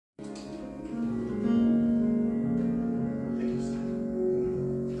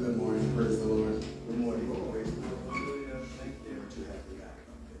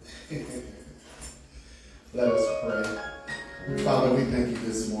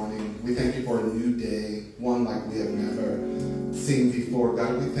morning. We thank you for a new day, one like we have never seen before.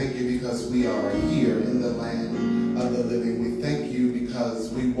 God, we thank you because we are here in the land of the living. We thank you because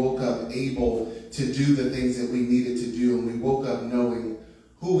we woke up able to do the things that we needed to do, and we woke up knowing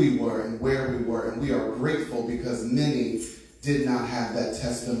who we were and where we were, and we are grateful because many did not have that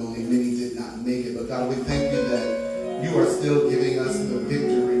testimony. Many did not make it. But God, we thank you that you are still giving us the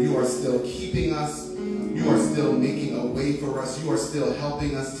victory. You are still keeping us. You are still making a way for us. You are still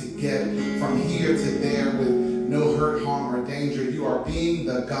helping us to get from here to there with no hurt, harm, or danger. You are being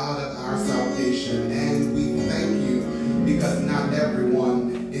the God of our salvation. And we thank you because not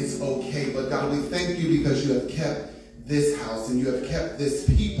everyone is okay. But God, we thank you because you have kept this house, and you have kept this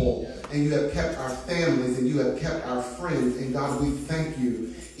people, and you have kept our families, and you have kept our friends. And God, we thank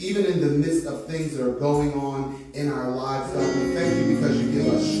you. Even in the midst of things that are going on in our lives, God, we thank you because you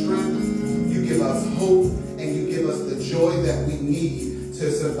give us strength, you give us hope, and you give us the joy that we need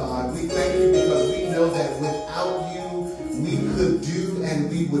to survive. We thank you because we know that without you, we could do and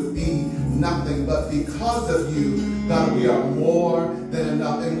we would be nothing. But because of you, God, we are more than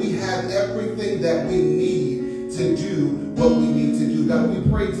enough, and we have everything that we need to do what we need to do. God, we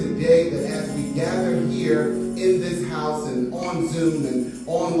pray today that as we gather here in this house and on Zoom and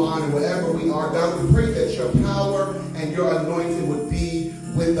online and wherever we are, God, we pray that your power and your anointing would be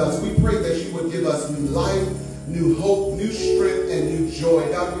with us. We pray that you would give us new life, new hope, new strength, and new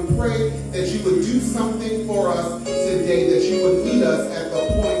joy. God, we pray that you would do something for us today, that you would meet us at the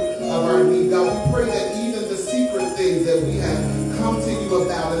point of our need. God, we pray that even the secret things that we have come to you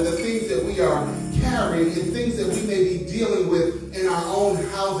about and the things that we are carrying and things that we may be dealing with in our own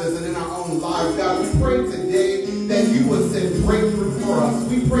houses and in our own lives, God, we pray today that you would send breakthrough for us.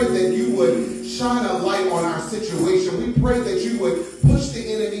 We pray that you would shine a light on our situation. We pray that you would push the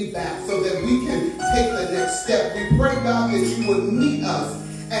enemy back so that we can take the next step. We pray, God, that you would meet us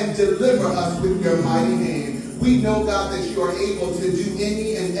and deliver us with your mighty hand. We know, God, that you are able to do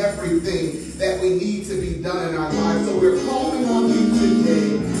any and everything that we need to be done in our lives. So we're calling on you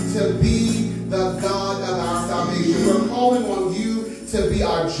today to be the God of our salvation. We're calling on you to be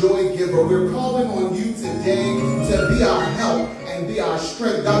our joy giver. We're calling on you today to be our help and be our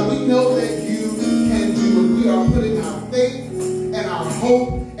strength. God, we know that you can do it. We are putting our faith and our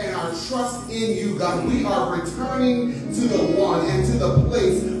hope and our trust in you, God. We are returning to the one and to the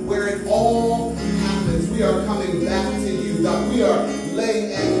place where it all happens. We are coming back to you, God. We are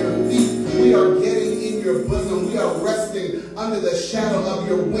laying at your feet. We are getting in your bosom. We are resting under the shadow of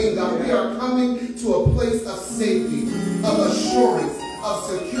your wing, God. We are coming to a place of safety, of assurance, of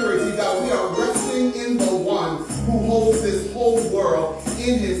security, God. We are resting in the one who holds this whole world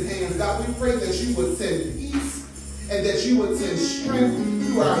in his hands. God, we pray that you would send peace and that you would send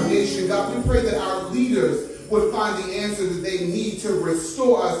strength to our nation. God, we pray that our leaders would find the answers that they need to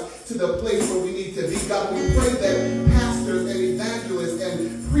restore us to the place where we need to be. God, we pray that pastors and evangelists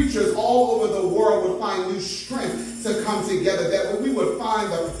and preachers all over the world would find new strength to come together, that we would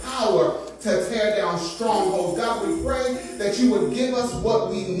find the power to tear down strongholds. God, we pray that you would give us what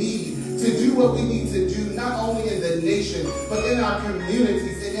we need to do what we need to do, not only in the nation, but in our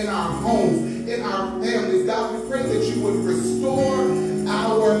communities and in our homes, in our families. God, we pray that you would restore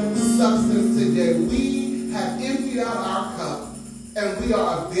our substance today. We have emptied out our cup, and we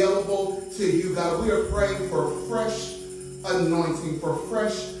are available to you, God. We are praying for fresh anointing, for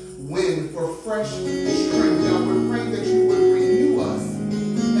fresh wind, for fresh strength. God, we're praying that you would renew us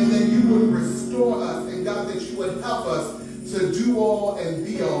and that you would restore us, and God, that you would help us to do all and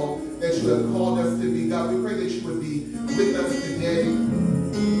be all that you have called us to be. God, we pray that you would be with us today.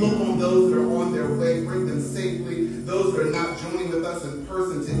 Look on those that are on their way. Bring them safely. Those that are not joining with us in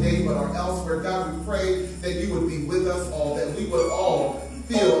person today but are elsewhere. God, we pray that you would be with us all, that we would all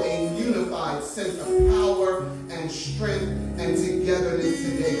feel a unified sense of power and strength and togetherness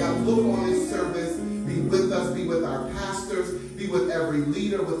today. God, look on this service. Be with us. Be with our pastors. Be with every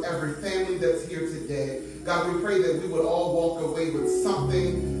leader, with every family that's here today. God, we pray that we would all walk away with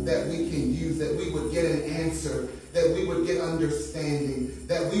something that we can use, that we would get an answer, that we would get understanding,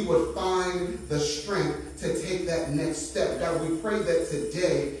 that we would find the strength to take that next step. God, we pray that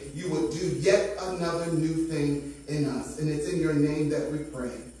today you would do yet another new thing in us. And it's in your name that we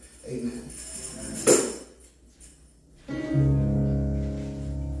pray. Amen.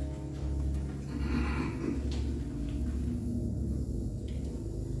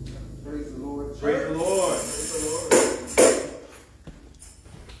 Praise the Lord. Praise the Lord. Praise the Lord.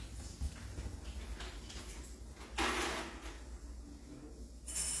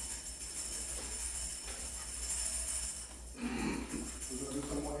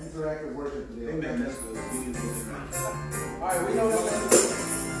 Interactive worship today. Amen. That's good. All right, we know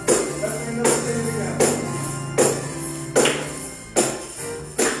that.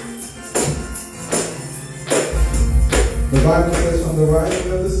 Bible says, from the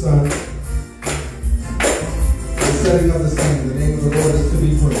rising of the sun, the setting of the same, the name of the Lord is to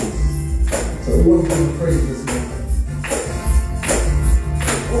be praised. So we want to give him praise this morning.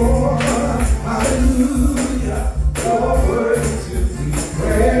 Oh, hallelujah, your word is to be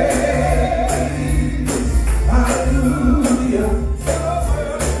praised. Hallelujah, your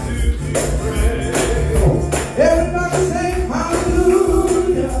word is to be praised. Oh, everybody say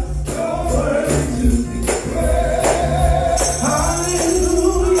hallelujah, your word is to be praised.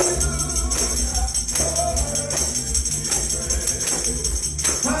 Hallelujah,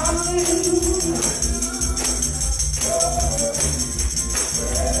 hallelujah.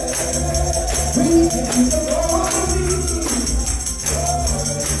 We give you the glory.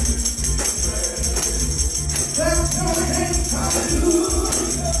 That's your name,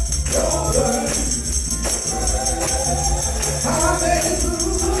 hallelujah. Your word,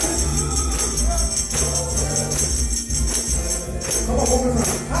 hallelujah. Come on, one more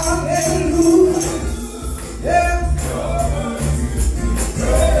time. Hallelujah. Yeah.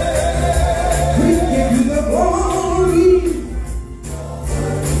 We give you the glory.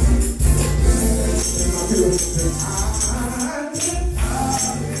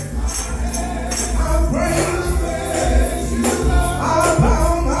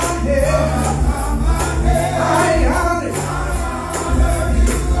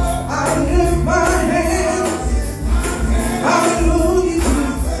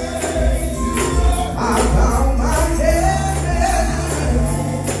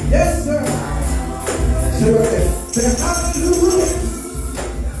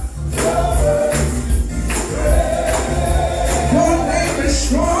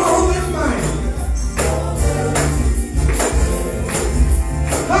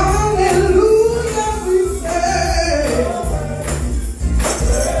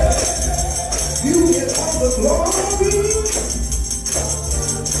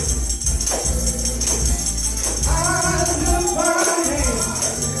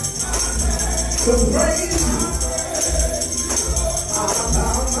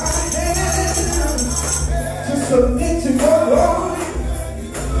 Submit to your glory.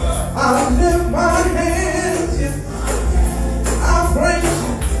 I lift my hands, I praise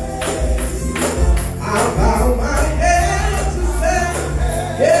you. I bow my head to say,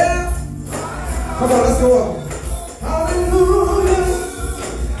 yeah. Come on, let's go up. Hallelujah.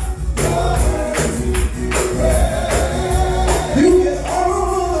 You get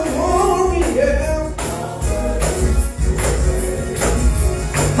all the glory, yeah.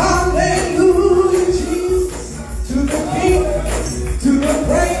 Hallelujah, Jesus. To the King, to the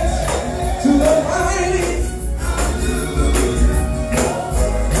great, to the mighty.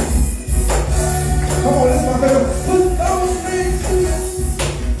 Come on, this is my favorite. Put those things.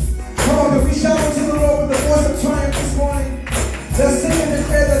 Come on, can we shout out to the Lord with the voice of triumph this morning? Let's sing and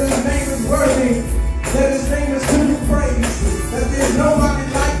declare that his name is worthy, that his name is to be praised, that there's nobody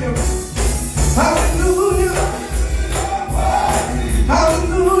like him. Hallelujah.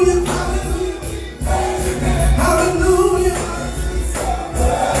 Hallelujah. Hallelujah.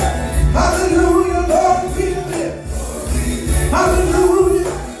 Hallelujah, Lord, we live. Hallelujah.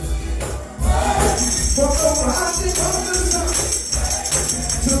 From the rising of the sun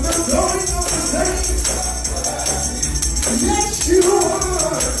to the going of the same. Yes, you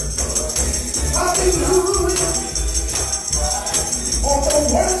are. Hallelujah. On the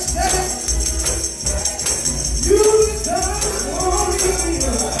worst day, you deserve glory.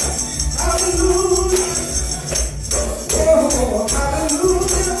 Hallelujah. Oh,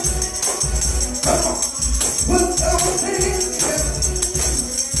 hallelujah. Come on. Put those hands together.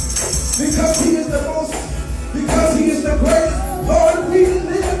 Because he is the most, because he is the greatest Lord we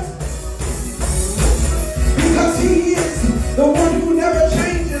live. Because he is the one who never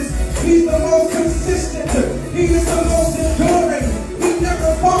changes. He's the most consistent. He is the most enduring. He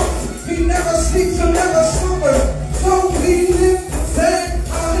never falls. He never sleeps or never slumbers. So we live and say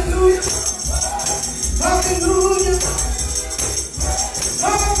hallelujah. Hallelujah.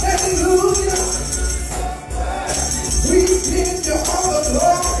 Hallelujah. We give you all the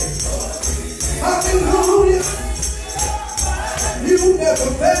glory. Hallelujah. You never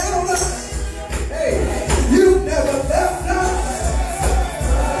failed us. Hey, you never left us.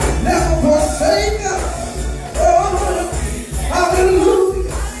 Never forsake us. Oh,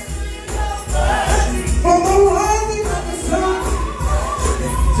 hallelujah. From the rising of the sun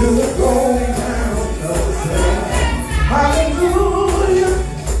to the going down of the same. Hallelujah.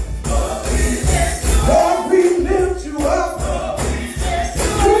 Lord, we lift you up.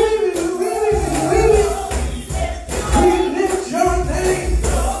 We lift your name.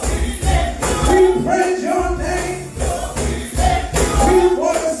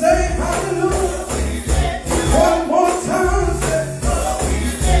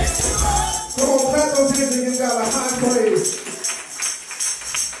 those hands and give God a high praise.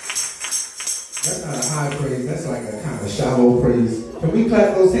 That's not a high praise. That's like a kind of shallow praise. Can we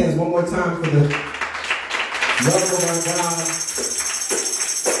clap those hands one more time for the love of our God?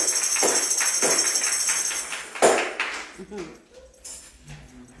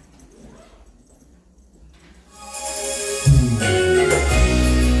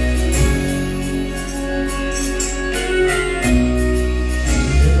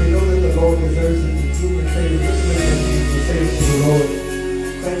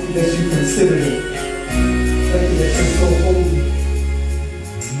 That you consider it. Thank you that you're so holy.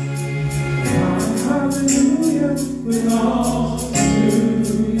 My hallelujah belongs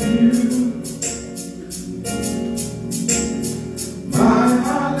to you. My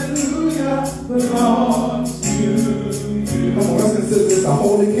hallelujah belongs to you. Come on, let's consider this a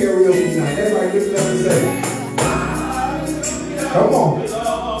holy karaoke night. Everybody lift it up and say, my hallelujah come on.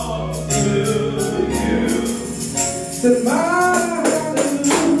 Belongs to you. Say, my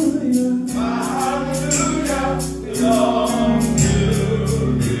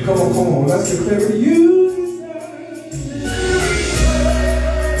Come on, let's declare it. You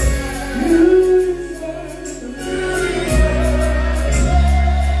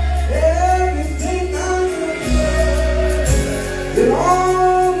everything I am. It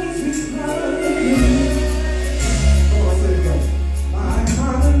always is right. Come on, say it again. My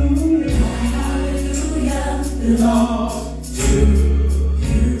hallelujah belongs to you.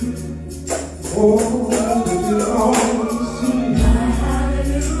 Oh, it belongs to you.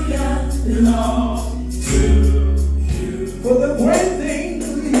 Belongs to you. For the great things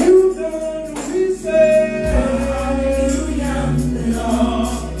you've done, we say, hallelujah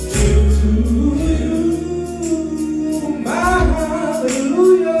belongs to you. My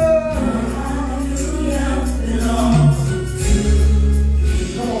hallelujah belongs to you.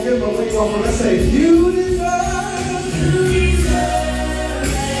 Come on, give them a wake up and let's say, you deserve, you deserve,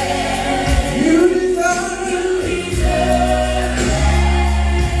 you deserve, you deserve,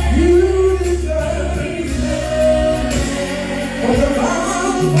 you.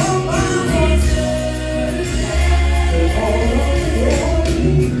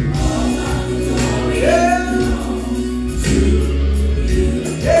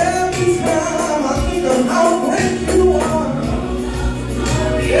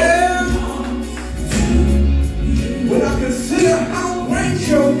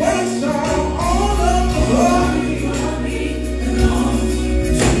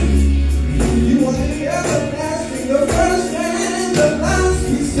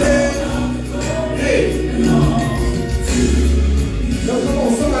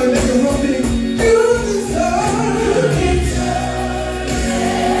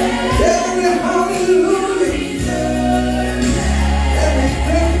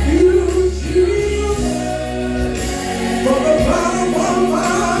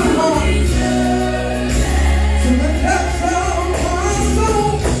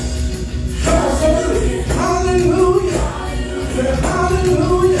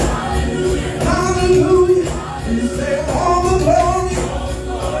 Hallelujah.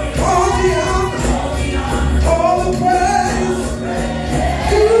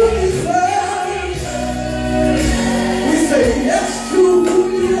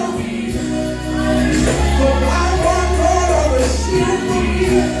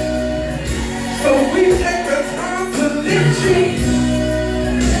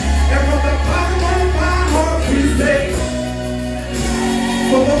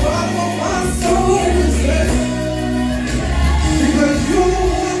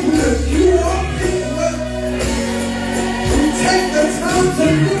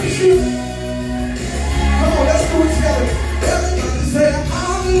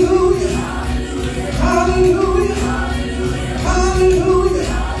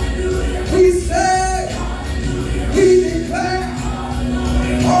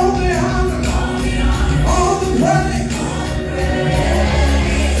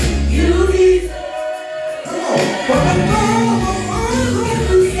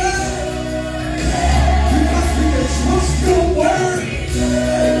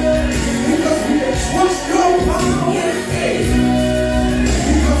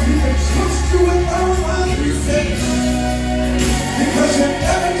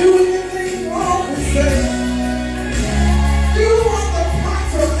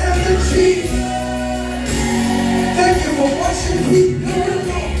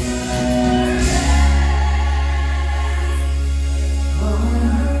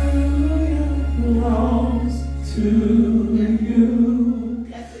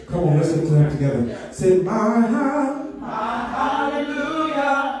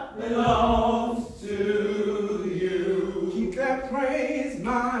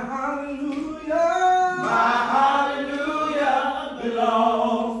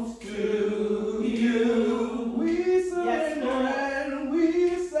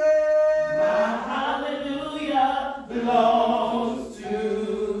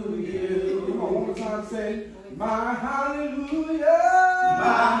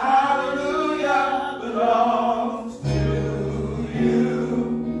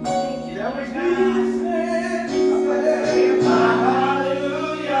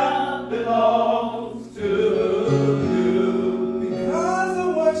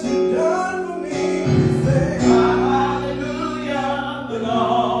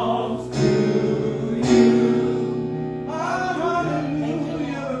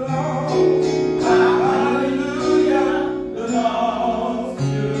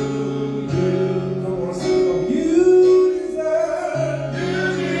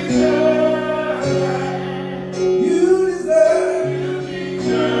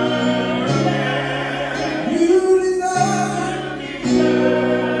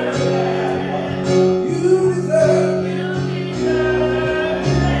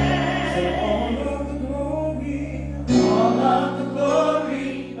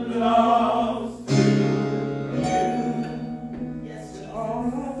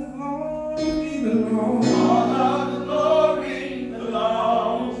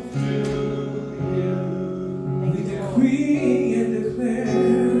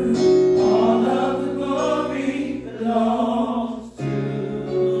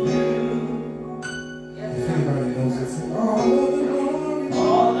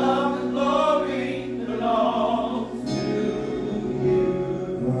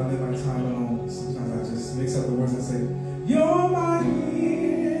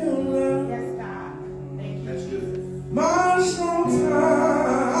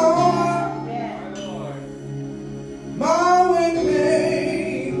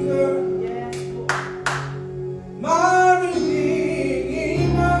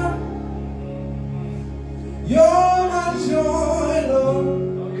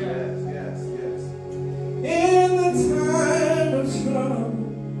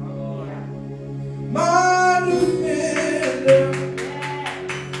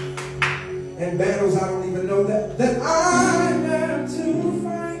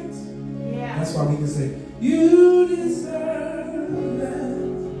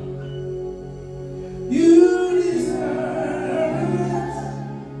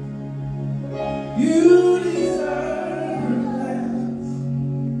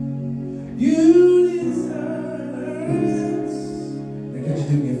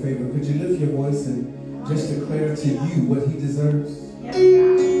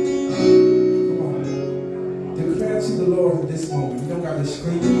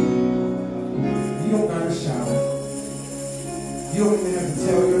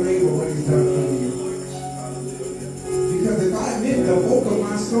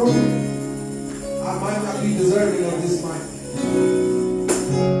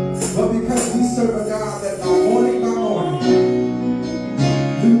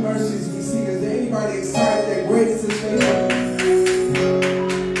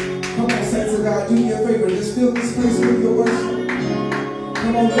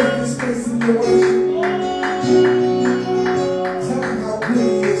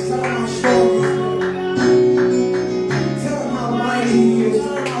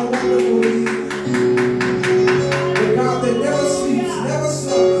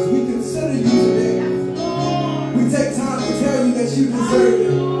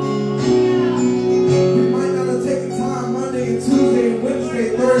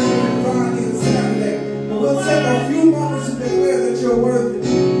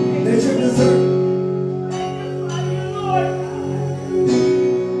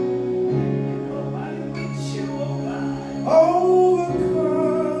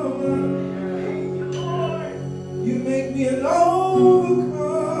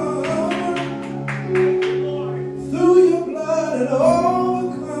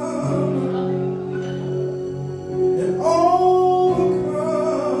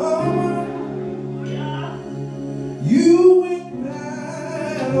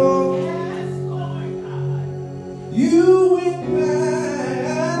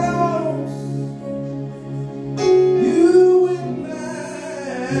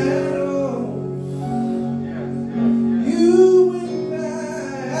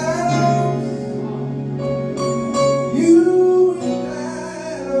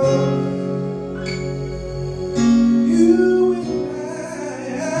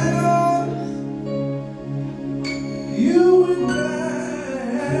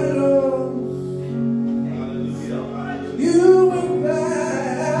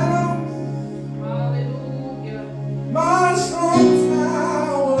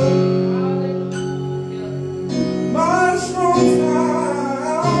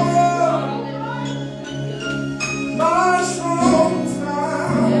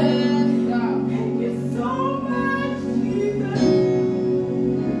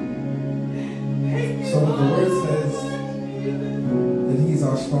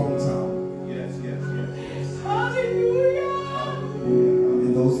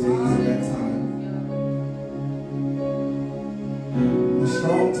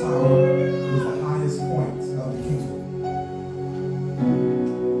 strong tower was the highest point of the kingdom.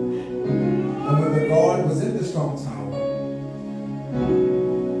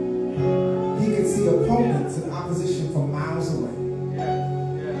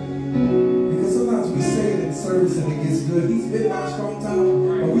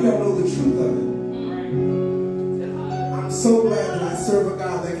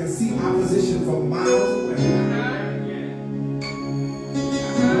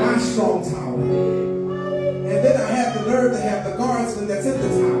 that's in the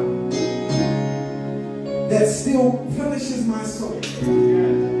tower that still punishes my soul.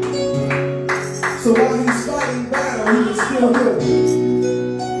 So while he's fighting battle, he can still heal me.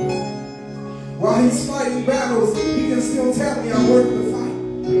 While he's fighting battles, he can still tell me I'm worth the fight.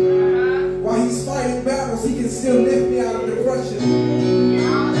 While he's fighting battles, he can still lift me out of depression.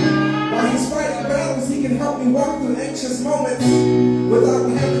 While he's fighting battles, he can help me walk through anxious moments without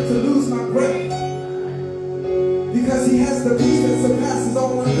having to lose my breath. Because he has the peace that surpasses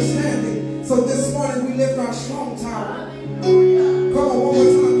all understanding. So this morning we lift our strong tower. Come on, one more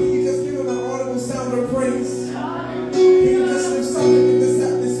time. Can you just give him an audible sound of praise? Can you just lift something in this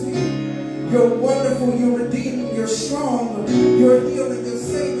atmosphere? You're wonderful, you're redeeming, you're strong, you're healing, you're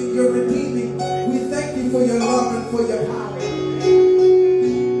saving, you're redeeming. We thank you for your love and for your power.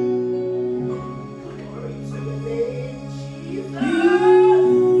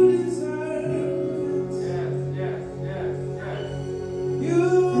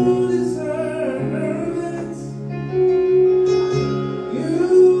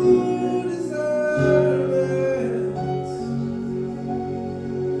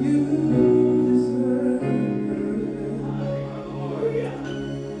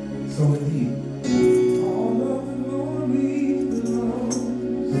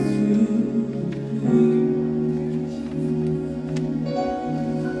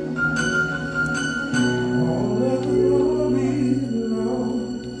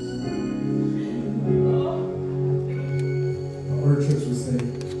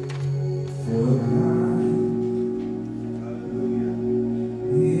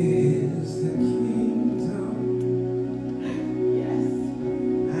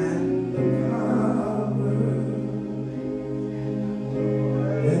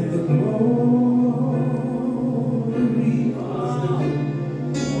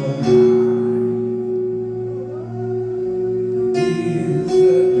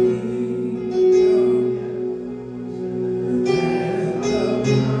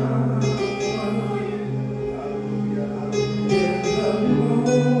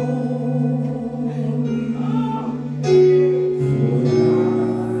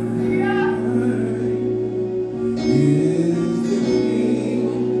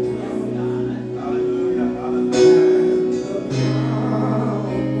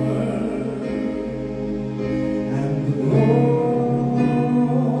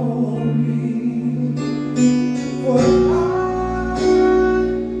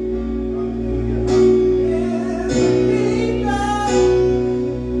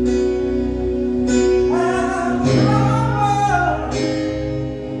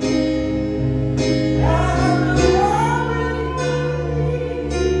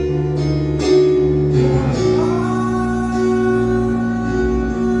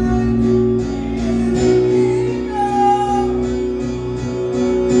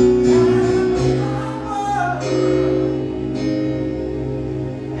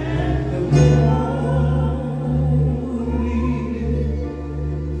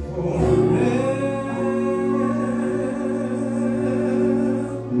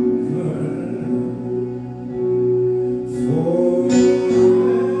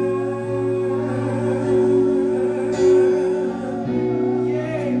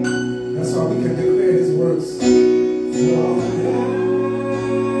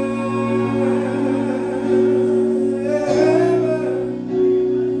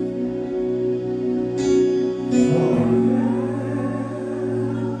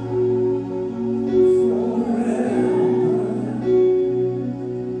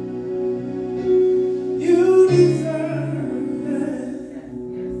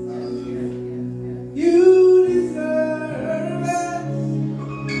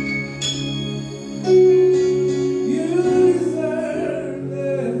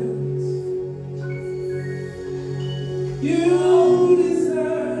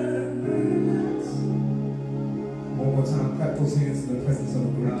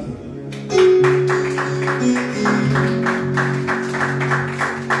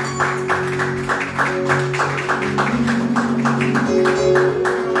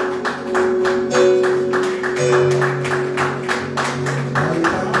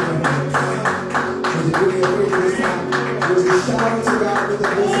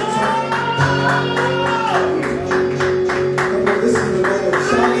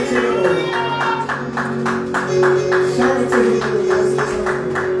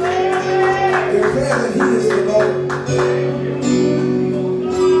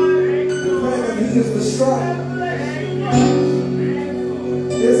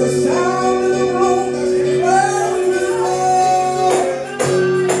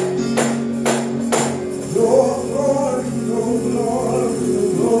 Lord,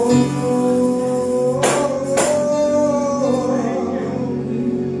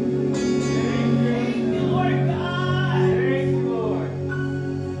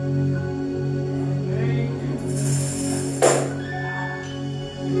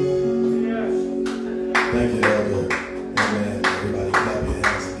 Thank you, Elder. Amen. Everybody clap your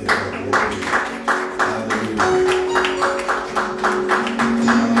hands and give God glory. Hallelujah.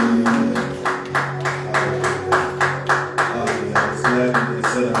 Hallelujah. I was glad when they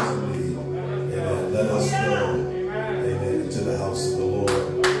said unto me, amen, let us go, amen, into the house of the Lord.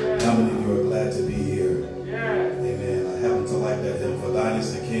 How many of you are glad to be here? Amen. I happen to like that hymn, for thine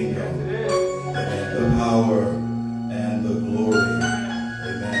is the kingdom, amen, the power and the glory,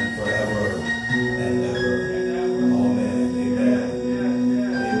 amen, forever and ever. Amen. Amen.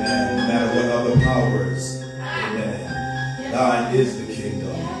 Amen. No matter what other powers, amen, thine is the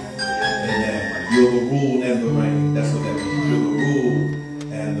kingdom. Amen. You're the rule and the reign. That's what that means. You're the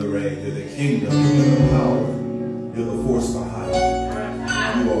rule and the reign. You're the kingdom. You're the power. You're the force behind it.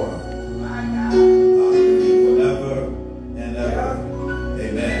 You are. Forever and ever.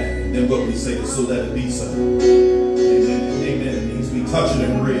 Amen. And then what we say is, so let it be so. Amen. Amen. It means we touch and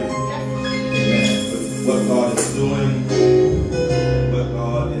agree. Amen. With what God is doing, what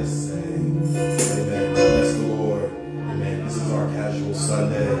God is saying. Amen. Bless the Lord. Amen. This is our casual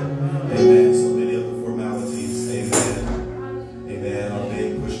Sunday. Amen. So many of the formalities, amen, amen, are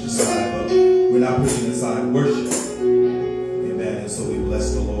being pushed aside, but we're not pushing aside worship. Amen. And so we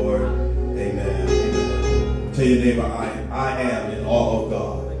bless the Lord. Amen. Amen. Tell your neighbor, I am in awe of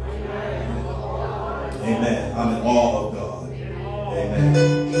God. Amen. I'm in awe of God. Amen.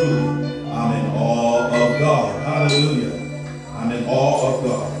 Truly, I'm in awe of God. Hallelujah. I'm in awe of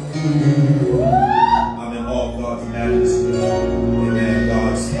God. I'm in awe of God's majesty. Amen.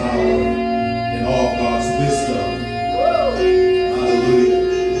 God's power. In awe of God's wisdom. Hallelujah.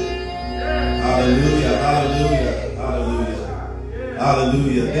 Hallelujah. Hallelujah. Hallelujah.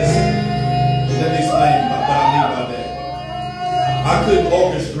 Hallelujah. Listen. Let me explain what I mean by that. I couldn't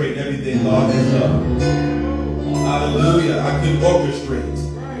orchestrate everything God has done. Hallelujah. I couldn't orchestrate.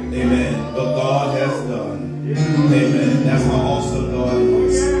 Amen. What God has done. Amen. That's how awesome God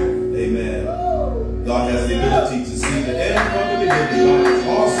is. Amen. God has the ability to see the end from the beginning. God is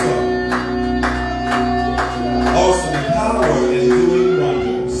awesome. Awesome in power and doing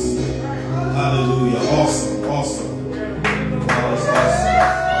wonders. Hallelujah. Awesome. Awesome. God is awesome.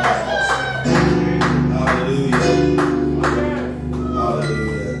 Hallelujah.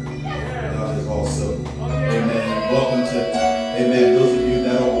 Hallelujah. God is awesome. Amen. Welcome to, amen, those of you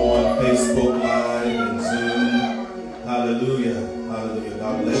that are on Facebook Live and Zoom. Hallelujah. Hallelujah.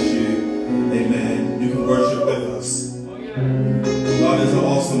 God bless you. Amen. You can worship with us. God is an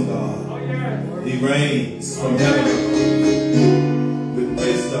awesome God. He reigns from heaven with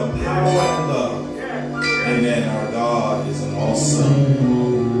wisdom, power, and love. Amen. Our God is an awesome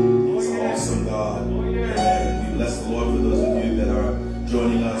God. Amen. We bless the Lord for those of you that are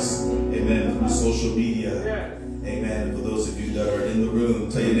joining us, amen, through social media. Amen. For those of you that are in the room,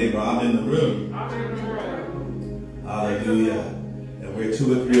 tell your neighbor, I'm in the room. Hallelujah. And where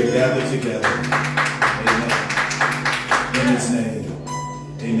two or three are gathered together. Amen. In His name.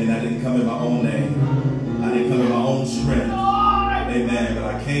 Amen. I didn't come in my own name. I didn't come in my own strength. Amen. But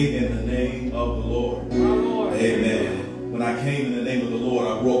I came in the name of the Lord. Amen. When I came in the name of the Lord,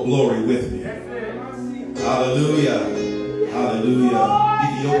 I brought glory with me. Hallelujah. Hallelujah.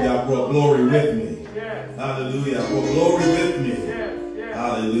 Ethiopia, I brought glory with me. Hallelujah. I brought glory with me.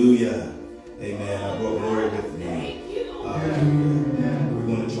 Hallelujah. Amen. I brought glory with me. Hallelujah. We're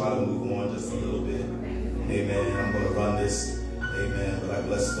going to try to move on just a little bit. Amen. I'm going to run this. Amen. But I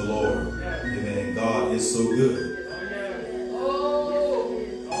bless the Lord. Amen. God is so good.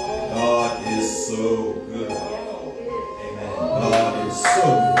 God is so good. Amen. God is so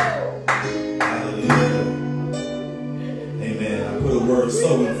good. Hallelujah. Amen. I put a word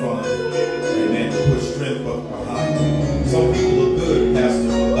 "so" in front of it. Amen. To put strength up behind it. Some people look good, Pastor,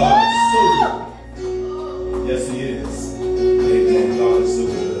 but God is so good. Yes, He is. Amen. God is so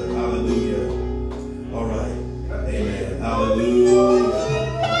good. Hallelujah. All right. Amen. Hallelujah.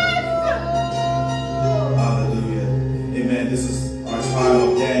 Hallelujah. Amen. This is our time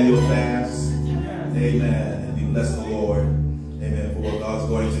of Daniel fast. Amen. And we bless the Lord. Amen. For what God's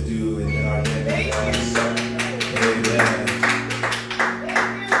going to do in our Daniel fast. Amen.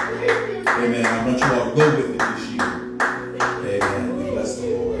 Amen. I want you all to go with it this year. Amen. We bless the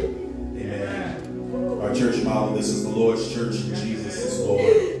Lord. Amen. Our church model, this is the Lord's church and Jesus is Lord.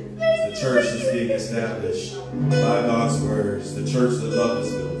 The church is being established by God's words. The church that love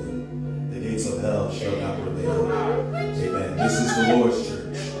is building. The gates of hell shall not prevail. Amen. This is the Lord's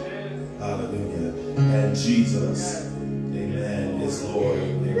church. Hallelujah. And Jesus, amen, is Lord.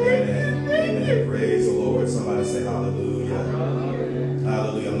 Amen. Amen. Praise the Lord. Somebody say hallelujah.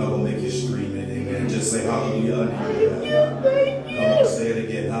 Hallelujah. I'm not going to make you scream it. Amen. Just say hallelujah. Come on, say it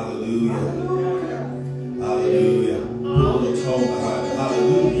again. Hallelujah.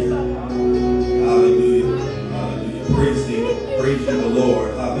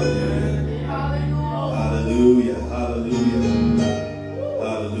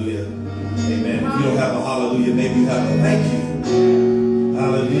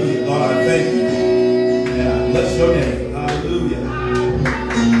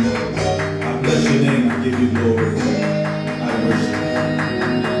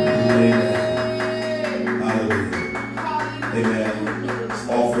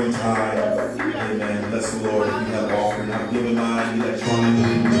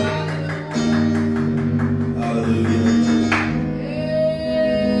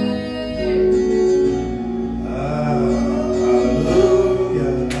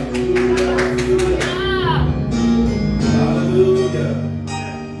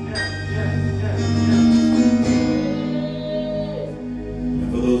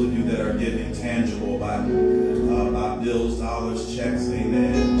 tangible by bills, dollars, checks.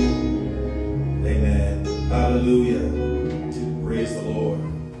 Amen. Amen. Hallelujah. Praise the Lord.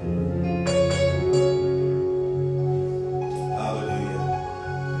 Hallelujah.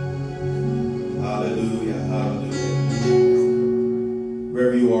 Hallelujah. Hallelujah.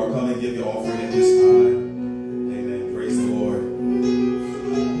 Wherever you are, come and give your offering at this time. Amen. Praise the Lord.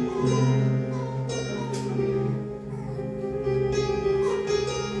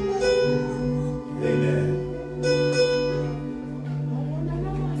 Amen.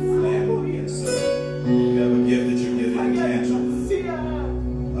 Family and so you have a gift that you're giving tangible.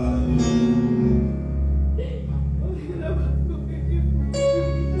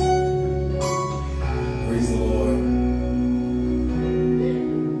 Praise the Lord.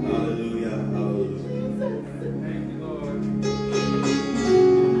 Hallelujah. Hallelujah. Thank you, Lord.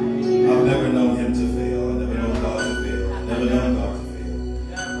 I've never known him to fail. I've never known God to fail. Never known God to fail.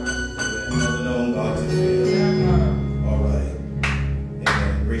 Never known God to fail. All right.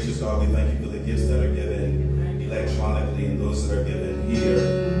 Amen. Gracious God, we thank you for the gifts that are given electronically and those that are given here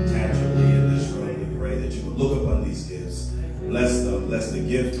tangibly in this room. We pray that you would look upon these gifts. Bless them. Bless the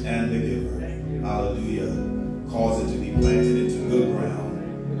gift and the giver. Hallelujah. Cause it to be planted into good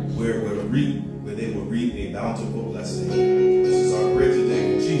ground where they will reap a bountiful blessing. This is our prayer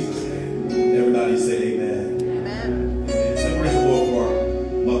today in Jesus' name. Everybody say amen. Amen. Amen. So praise the Lord for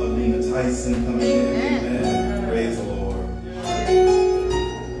Mother Lena Tyson coming in. Amen. Praise the Lord.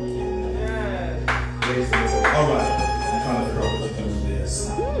 Praise the Lord. All right. I'm trying to figure out what to do with this.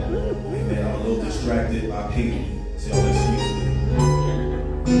 Amen. I'm a little distracted by Peyton. So y'all excuse me.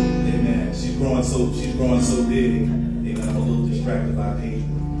 Amen. She's growing so big. Amen. I'm a little distracted by Peyton.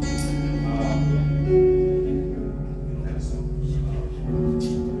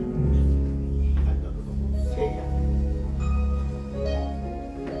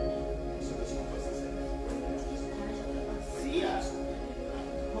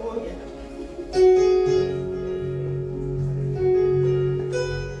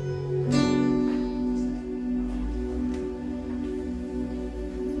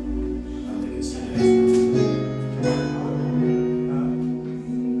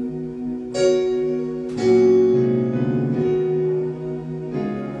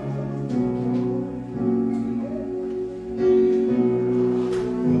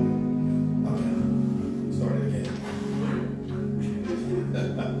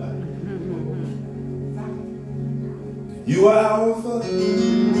 You are Alpha,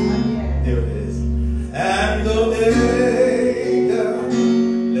 there it is, and Omega.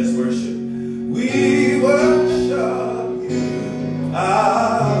 Let's worship. We worship you,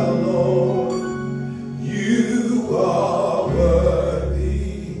 our Lord. You are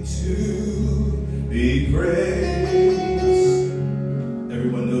worthy to be praised.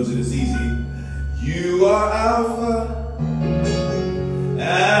 Everyone knows it is easy. You are Alpha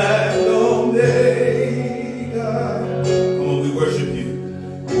and Omega. We worship you,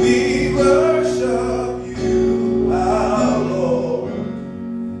 our Lord.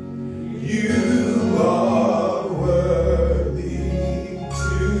 You are worthy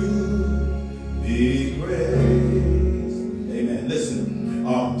to be praised. Amen. Listen,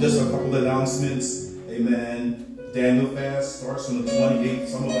 just a couple of announcements. Amen. Daniel fast starts on the 28th.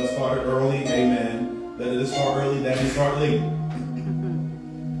 Some of us started early. Amen. Better to start early than to start late.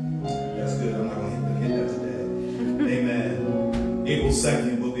 That's good. I'm not going to hit that today. Amen. April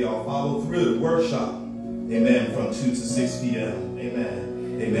 2nd will be our follow through workshop. Amen. From 2 to 6 p.m.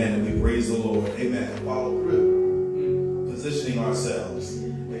 Amen. Amen. And we praise the Lord. Amen. Follow through. Positioning ourselves.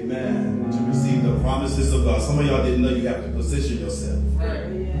 Amen. To receive the promises of God. Some of y'all didn't know you have to position yourself.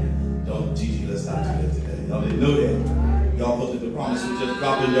 Don't, Gigi, let's not do that today. Y'all didn't know that. Y'all thought that the promise would just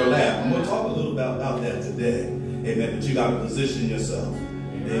drop in your lap. I'm going to talk a little about that today. Amen. But you got to position yourself.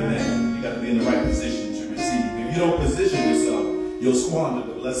 Amen. You got to be in the right position to receive. If you don't position yourself, you'll squander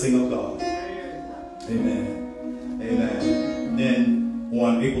the blessing of God. Amen. Amen. Then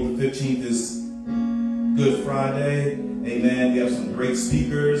on April the 15th is Good Friday. Amen. We have some great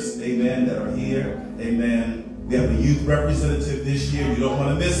speakers. Amen. That are here. Amen. We have a youth representative this year. You don't want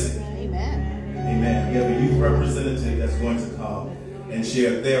to miss it. Amen. Amen. We have a youth representative that's going to come and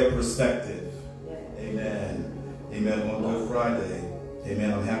share their perspective. Amen. Amen. On Good Friday.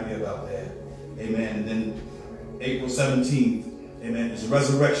 Amen. I'm happy about that. Amen. And then April 17th. Amen. It's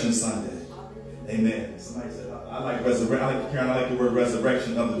Resurrection Sunday. Amen. Somebody said, I like resurrection. I like the word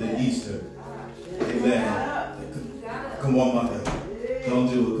resurrection other than Easter. Amen. Come on, mother. Don't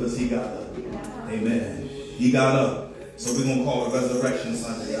do it because he got up. Amen. He got up. So we're going to call it Resurrection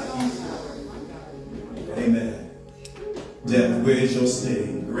Sunday, not Easter. Amen. Death, where is your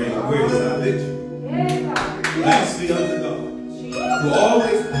sting? Great, where is our victory? Thanks be unto God, who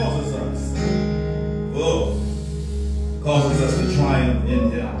always causes us to triumph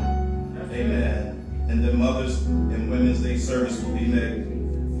in Him. Amen. And the mothers and women's day service will be next.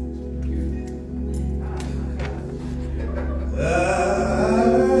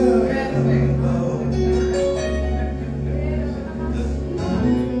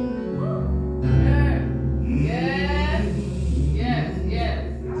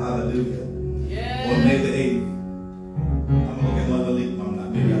 Hallelujah. On May the 8th. I'm going to look at Mother Lee. I'm not,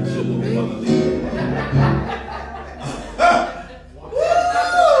 maybe I should look at Mother Lee.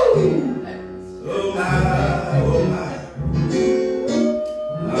 Oh my.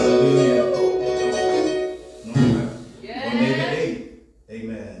 Hallelujah. On May the 8th.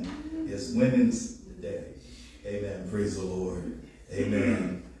 Amen. It's Women's Day. Amen. Praise the Lord.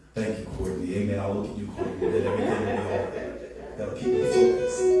 Amen. Thank you, Courtney. Amen. I'll look at you, Courtney. That everything will be all right. Gotta keep it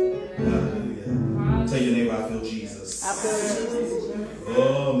focused. Hallelujah. Tell your neighbor, I feel Jesus. I feel Jesus.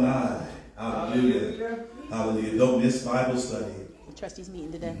 Oh my. Hallelujah. Hallelujah. Don't miss Bible study. The trustees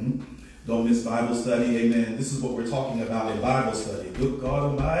meeting today. Don't miss Bible study. Amen. This is what we're talking about in Bible study. Good God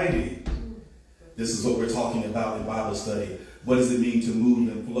Almighty. This is what we're talking about in Bible study. What does it mean to move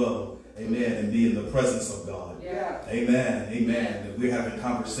and flow? Amen. And be in the presence of God. Yeah. Amen. Amen. And we're having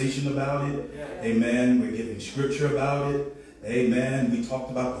conversation about it. Amen. We're giving scripture about it. Amen. We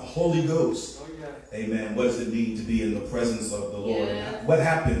talked about the Holy Ghost. Amen. What does it mean to be in the presence of the Lord? Yeah. What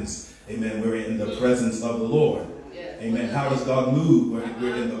happens? Amen. We're in the presence of the Lord. Amen. How does God move when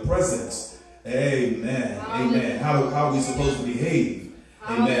we're in the presence? Amen. Amen. How are we supposed to behave?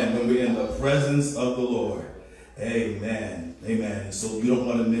 Amen. When we're in the presence of the Lord. Amen. Amen. So you don't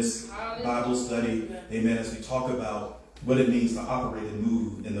want to miss Bible study. Amen. As we talk about what it means to operate and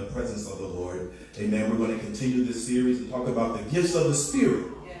move in the presence of the Lord. Amen. We're going to continue this series and talk about the gifts of the Spirit.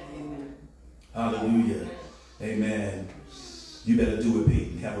 Hallelujah. Amen. You better do it,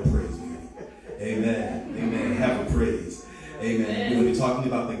 Pete. Have a praise, baby. Amen. Amen. Have a praise. Amen. We're going to be talking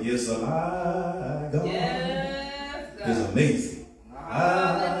about the gifts of God. It's amazing.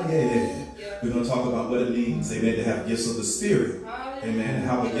 We're going to talk about what it means, amen, to have gifts of the Spirit. Amen. And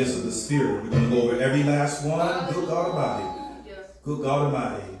how the gifts of the Spirit. We're going to go over every last one. Good God Almighty. Good God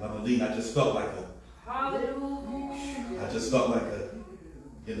Almighty. Mother Lee, I just felt like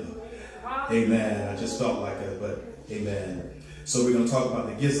amen. I just felt like it, but amen. So we're going to talk about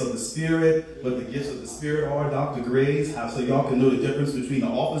the gifts of the Spirit, what the gifts of the Spirit are, Dr. Grace, so y'all can know the difference between the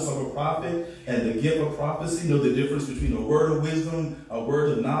office of a prophet and the gift of prophecy, know the difference between a word of wisdom, a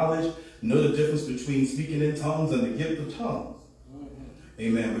word of knowledge, know the difference between speaking in tongues and the gift of tongues.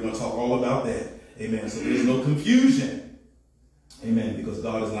 Amen. We're going to talk all about that. Amen. So there's no confusion. Amen. Because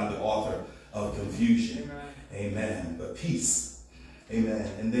God is not the author of confusion. Amen. But peace. Amen.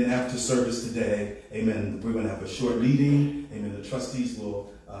 And then after service today, amen, we're going to have a short meeting. Amen. The trustees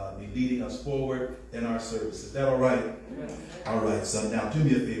will be leading us forward in our service. Is that all right? Amen. All right. So now do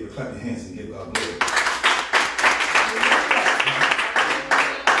me a favor. Clap your hands and give God glory.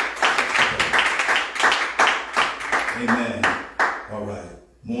 Amen. All right.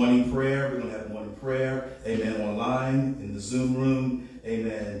 Morning prayer. We're going to have morning prayer. Amen. Online in the Zoom room.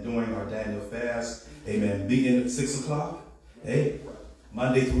 Amen. During our Daniel fast. Amen. Begin at 6 o'clock. Hey.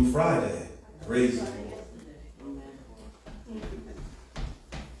 Monday through Friday. Praise the Lord.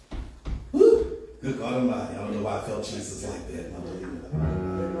 Woo. Good God Almighty. I don't know why I felt Jesus like that.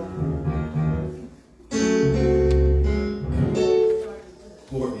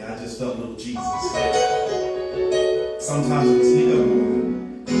 Courtney, I just felt little Jesus. Sometimes it will sneak up on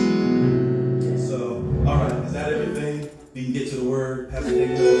me. So, all right. Is that everything? We can get to the word. Pastor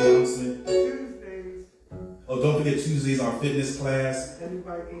David, announcement. Oh, don't forget Tuesdays, our fitness class.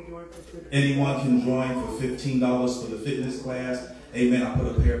 Anyone can join for $15 for the fitness class. Amen. I put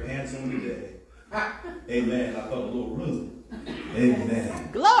a pair of pants on today. Amen. I felt a little room. Amen.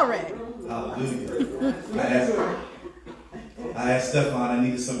 Glory. Hallelujah. I asked Stefan, I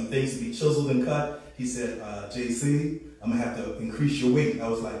needed some things to be chiseled and cut. He said, JC, I'm going to have to increase your weight. I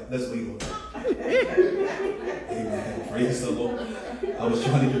was like, let's wait on that. Amen. Praise the Lord. I was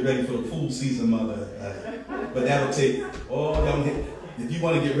trying to get ready for the pool season, Mother. But that'll take, if you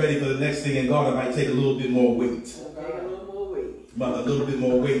want to get ready for the next thing in God, it might take a little bit more weight. But a little bit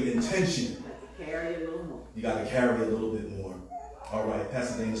more weight and tension. You got to carry a little bit more. All right,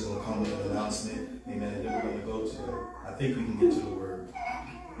 Pastor Dane's going to come with an announcement. Amen. And then we're going to go to, I think we can get to the word.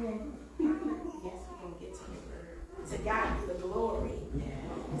 Yes, we're going to get to the word. To God be the glory.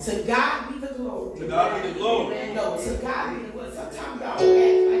 To God be the glory. To God be the glory. No, to God be the glory. Sometimes y'all act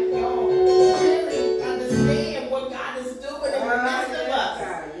like y'all really understand what God is doing in the midst of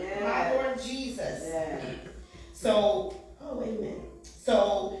us. So, oh, amen.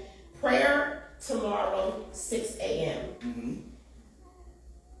 So, prayer tomorrow, 6 a.m. Mm-hmm.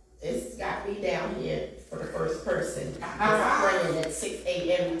 It's got me down here for the first person. Praying at 6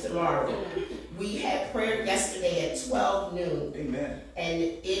 a.m. tomorrow. We had prayer yesterday at 12 noon. Amen. And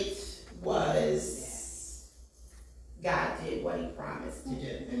it was, God did what he promised to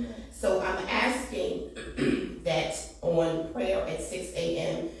do. Amen. So I'm asking that on prayer at 6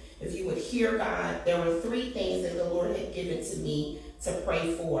 a.m., if you would hear God, there were 3 things that the Lord had given to me to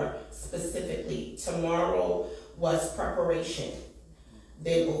pray for specifically. Tomorrow was preparation,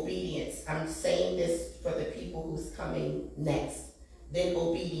 then obedience. I'm saying this for the people who's coming next. Then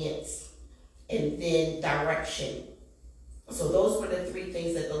obedience, and then direction. So those were the 3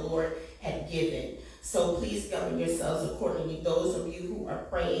 things that the Lord had given. So please govern yourselves accordingly. Those of you who are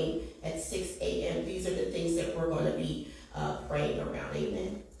praying at 6 a.m., these are the things that we're going to be praying around.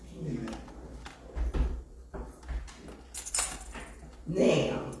 Amen. Amen.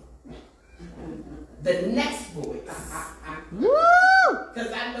 Now, the next voice.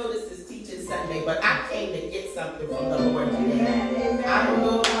 Because I know this is Teaching Sunday, but I came to get something from the Lord today. I don't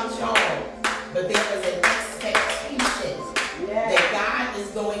know about y'all, but there was an expectation that God is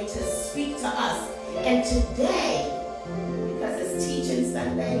going to speak to us. And today, because it's Teaching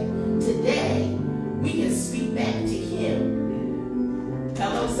Sunday, today we can speak back to Him.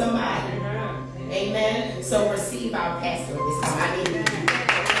 Hello, somebody. Amen. So receive our pastor this time. I need you.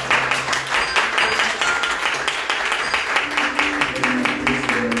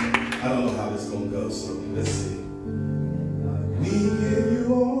 I don't know how this is going to go, so let's see. We give you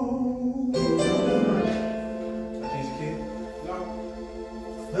all. I change the key?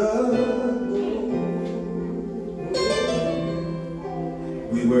 No.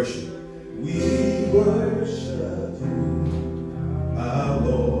 We worship. We worship you, our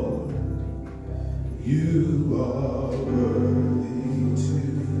Lord. You are worthy to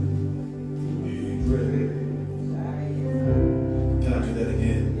be praised. Can I do that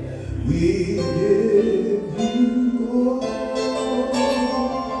again? We give you all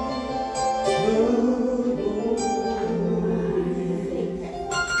the glory.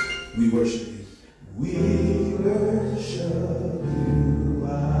 We worship you. We worship you,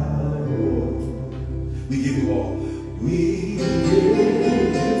 our Lord. We give you all. We give you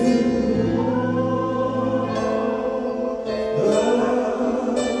all the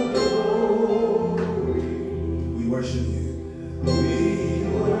glory. We worship you. We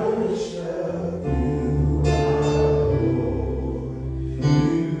worship you, our Lord.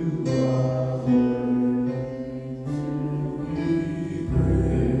 You are worthy.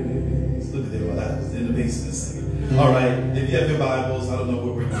 Praise. Look at them, that was in the basement singing. All right, if you have your Bibles, I don't know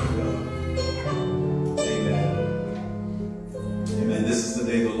where we're going to go. Amen. Amen. This is the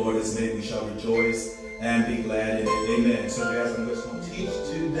day the Lord has made. We shall rejoice and be glad in it. Amen. So, guys, I'm just going to teach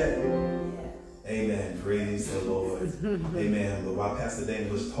today. Amen. Praise the Lord. Amen. But while Pastor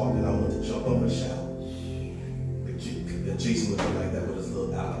Daniel was talking, I wanted to jump up and shout. But Jason would be like that with his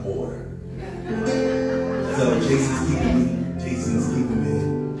little out of order. So Jason's keeping me. Jason's keeping me.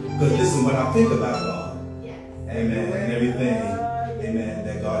 Because listen, when I think about God, amen, and everything, amen,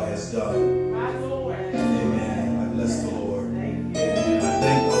 that God has done, amen, I bless the Lord. And I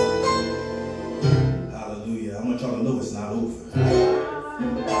thank God. Hallelujah. I want y'all to know it's not over.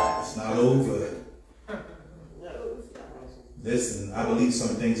 It's not over. Listen, I believe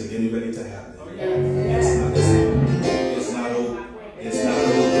some things are getting ready to happen. It's not over. It's not over. It's not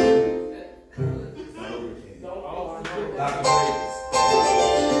over, King. Dr. Praise.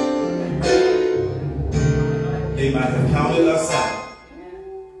 They might have counted us out,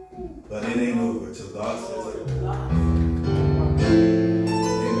 but it ain't over till God says it.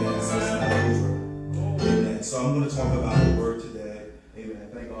 Amen. So it's not over. Amen. So I'm going to talk about the word today. Amen.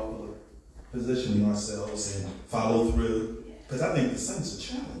 Thank God for positioning ourselves and follow through. Because I think the saints are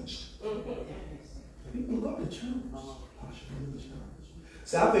challenged. People are challenged.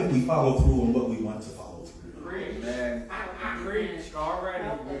 So I think we follow through on what we want to follow through. Preach, man. Preach already.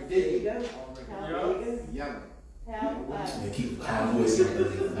 Yeah, keep a calm voice.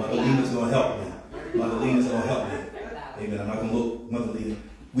 Mother Lena's going to help me. Mother Lena's going to help me. Amen. I'm not going to look, Mother Lena.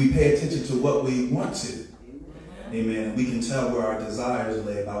 We pay attention to what we want to. Amen. We can tell where our desires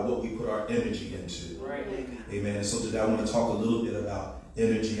lay by what we put our energy into. Amen. And so today I want to talk a little bit about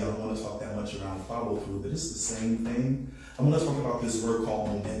energy. I don't want to talk that much around follow through, but it's the same thing. I want to talk about this word called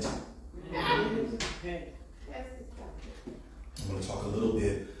momentum. I'm going to talk a little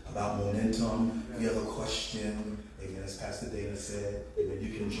bit about momentum. If you have a question, amen, as Pastor Dana said, amen,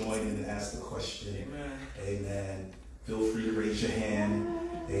 you can join in and ask the question. Amen. Feel free to raise your hand.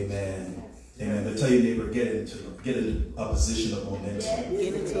 Amen. Amen. But tell your neighbor, get into the get in a position of momentum.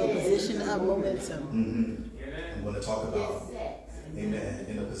 Get into a position of momentum. I'm going to talk about, amen,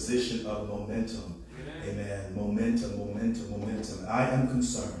 in a position of momentum. Amen. Momentum. I am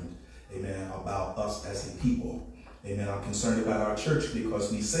concerned, amen, about us as a people. Amen. I'm concerned about our church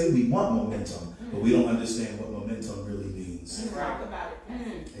because we say we want momentum, but we don't understand what momentum really means.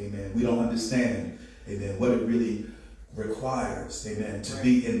 Amen. We don't understand, amen, what it really requires, amen, to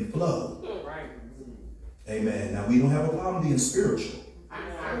be in flow. Amen. Now, we don't have a problem being spiritual.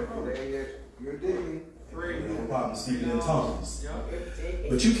 You're digging. We don't have a problem speaking in tongues.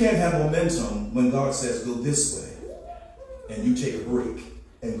 But you can't have momentum when God says go this way and you take a break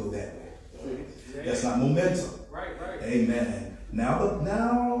and go that way. That's not momentum. Amen. Now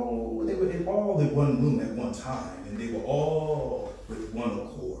they were all in one room at one time, and they were all with one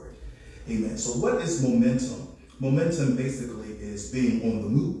accord. Amen. So what is momentum? Momentum basically is being on the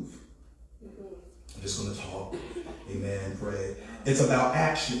move. I'm just going to talk. Amen. Pray. It's about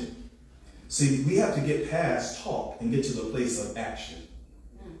action. See, we have to get past talk and get to the place of action.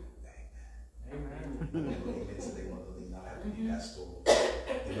 Amen. Amen. Today, one of the things I have to be pastoral.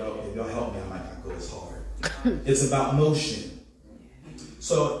 If y'all help me, I might not go as hard. It's about motion.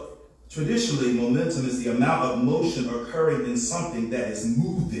 So traditionally, momentum is the amount of motion occurring in something that is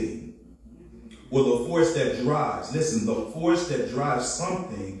moving, or the force that drives. Listen, the force that drives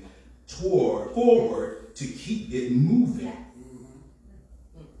something forward to keep it moving.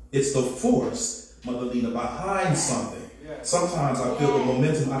 It's the force, Mother Lena, behind something. Sometimes I feel the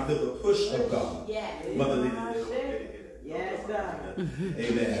momentum, I feel the push of God. Mother Lena. Yes, God.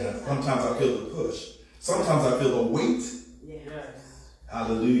 Amen. Sometimes I feel the push. Sometimes I feel the weight.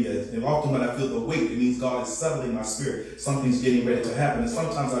 Hallelujah. And often when I feel the weight, it means God is settling my spirit. Something's getting ready to happen. And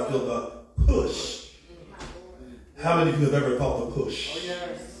sometimes I feel the push. How many of you have ever felt the push?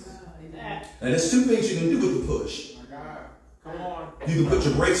 And there's two things you can do with the push. Come on. You can put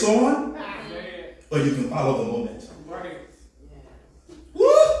your brakes on, or you can follow the momentum. Woo!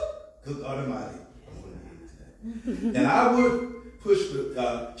 Good God Almighty. And I would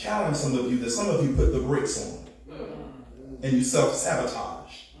challenge some of you that some of you put the brakes on. And you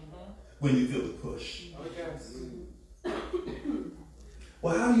self-sabotage when you feel the push.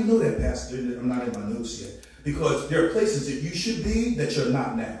 Well, how do you know that, Pastor? I'm not in my notes yet. Because there are places that you should be that you're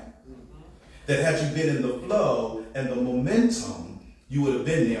not now. That had you been in the flow and the momentum, you would have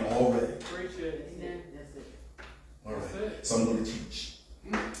been there already. All right. So I'm going to teach.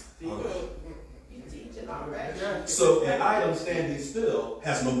 All right. So an item standing still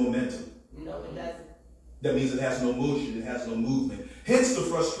has no momentum. No, it doesn't. That means it has no motion, it has no movement. Hence the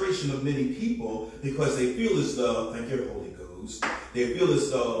frustration of many people because they feel as though, thank you, Holy Ghost, they feel as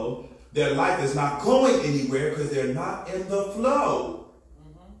though their life is not going anywhere because they're not in the flow.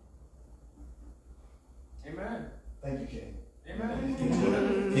 Amen. Thank you, King.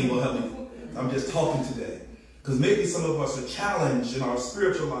 Amen. King will help me. I'm just talking today. Because maybe some of us are challenged in our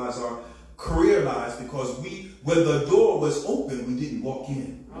spiritual lives, our career lives, because when the door was open, we didn't walk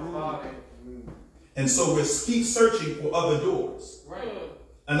in. And so we keep searching for other doors. Right.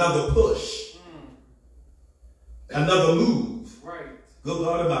 Another push. Another move. Right. Good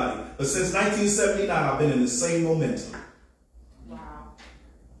God Almighty. But since 1979, I've been in the same momentum. Wow.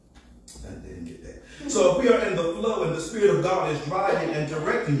 I didn't get that. So if we are in the flow and the Spirit of God is driving and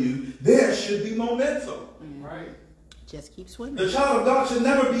directing you, there should be momentum. Right. Just keep swimming. The child of God should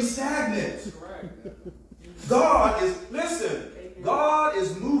never be stagnant. God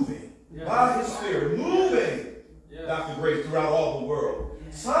is moving by His Spirit, moving, Dr. Grace, throughout all the world.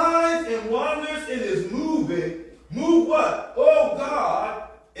 Signs and wonders in His moving. Move what? Oh, God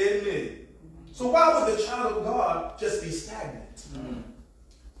in me. So why would the child of God just be stagnant?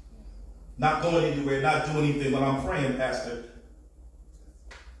 Not going anywhere, not doing anything when I'm praying, Pastor.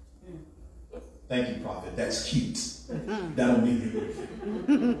 Thank you, Prophet. That's cute. That don't mean you're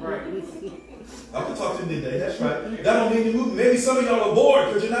moving. Right. I can talk to you today. That's right. That don't mean you're moving. Maybe some of y'all are bored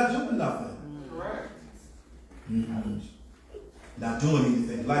because you're not doing nothing. Correct. Not doing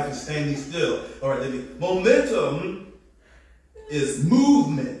anything. Life is standing still. All right, momentum is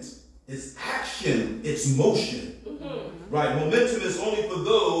movement. It's action. It's motion. Right? Momentum is only for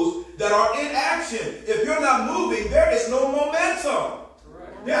those that are in action. If you're not moving, there is no momentum.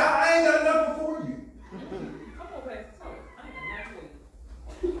 Yeah, I ain't got nothing for you.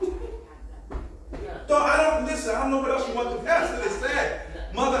 So I don't know what else you want the pastor to say.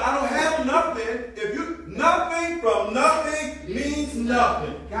 Mother, I don't have nothing. Nothing from nothing means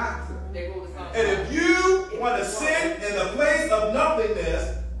nothing. Got to. And if you want to sit in the place of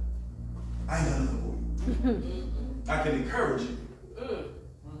nothingness, I ain't got nothing for you. I can encourage you.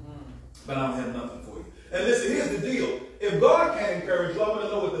 But I don't have nothing for you. And listen, here's the deal. If God can encourage you, I want to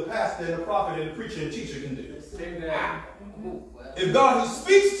know what the pastor and the prophet and the preacher and teacher can do. If God who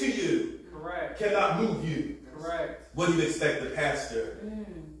speaks to you cannot move you, what do you expect the pastor?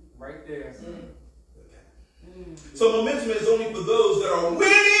 Right there. So momentum is only for those that are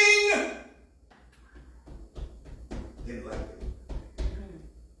winning. Didn't like it.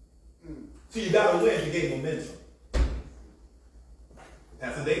 So you got to win to gain momentum.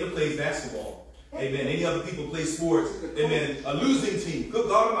 Pastor Dana plays basketball. Amen. Any other people play sports. Amen. A losing team. Good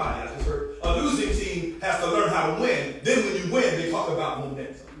God Almighty. I just heard. A losing team has to learn how to win. Then when you win, they talk about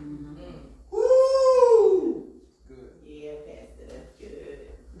momentum. Woo! Good. Yeah, Pastor, that's good.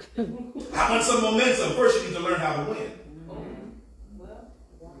 I want some momentum. First, you need to learn how to win.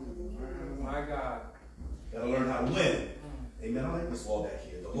 My God. Got to learn how to win. Amen. I like this wall back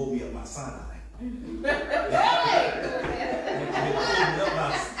here to hold me up my Sinai.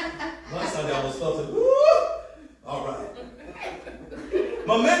 One Sunday I was felt it. Woo! All right.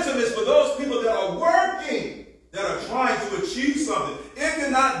 Momentum is for those people that are working, that are trying to achieve something. If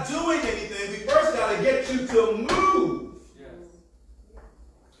you're not doing anything, we first got to get you to move. Yes.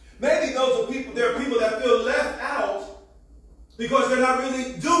 Maybe those are people. There are people that feel left out because they're not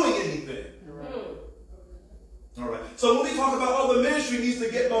really doing anything. All right. So when we talk about, oh, the ministry needs to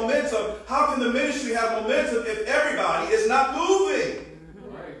get momentum, how can the ministry have momentum if everybody is not moving?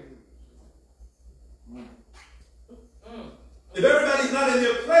 If everybody's not in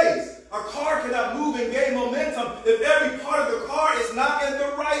their place, a car cannot move and gain momentum if every part of the car is not in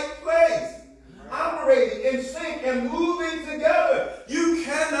the right place. Operating in sync and moving together. You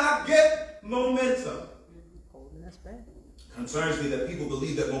cannot get momentum. Holding us back. Concerns me that people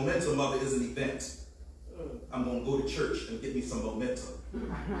believe that momentum of it is an event. I'm going to go to church and get me some momentum.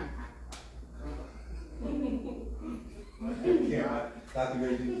 Dr.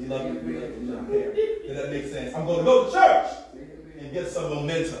 Ray, you love me? You love me? Does that make sense? I'm going to go to church and get some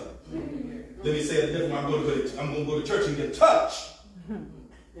momentum. Let me say it different. I'm going to go to church and get touch.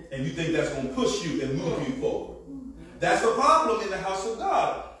 And you think that's going to push you and move you forward. That's the problem in the house of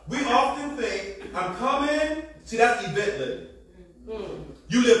God. We often think, I'm coming. See, that's event living.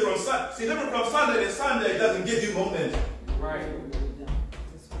 You live from Sunday. See, living from Sunday to Sunday doesn't give you momentum. Right.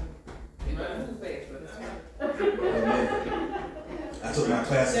 Amen. I took my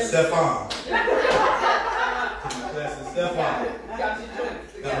class in Stefan.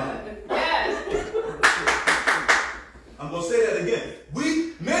 I'm going to say that again.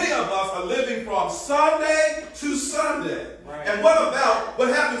 Many of us are living from Sunday to Sunday. Right. And what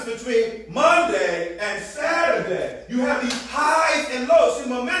happens between Monday and Saturday? You have these highs and lows. See,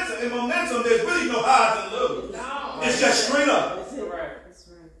 momentum, in momentum, there's really no highs and lows. No. It's just straight up. That's it. Right. That's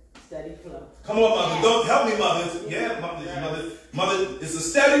right. Steady flow. Come on, mother. Don't help me, mothers. Yeah, mother, it's a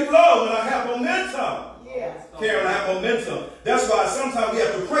steady flow when I have momentum. Yeah. Karen, I have momentum. That's why sometimes we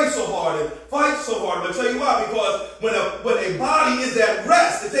have to pray so hard and fight so hard. But I'll tell you why, because when a body is at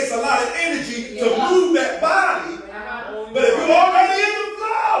rest, it takes a lot of energy to move that body. But if you're already in the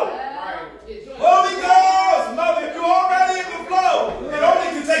flow, Holy Ghost, mother, if you're already in the flow, it only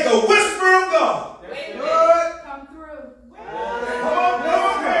can take a whisper of God. Come through. Come on,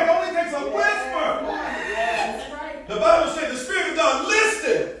 Karen, it only takes a whisper. The Bible says the Spirit of God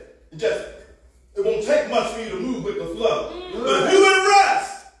listen. It won't take much for you to move with the flow. But if you in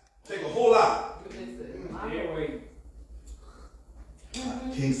rest, take a whole lot.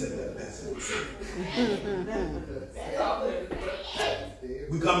 King said that. That's it.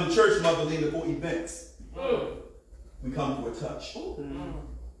 We come to church, Mother Lena, for events. We come for a touch. Amen.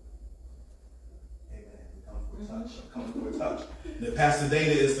 We come for a touch. Come for a touch. And Pastor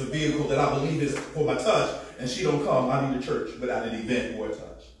Dana is the vehicle that I believe is for my touch, and she don't come. I need a church without an event or a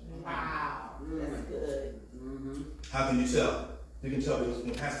touch. Wow. That's good. How can you tell? You can tell because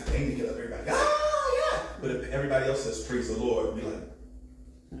when Pastor Dana gets up, everybody, oh yeah. But if everybody else says praise the Lord, be like,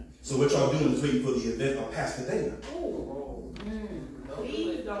 so what y'all doing is waiting for the event of Pastor Dana.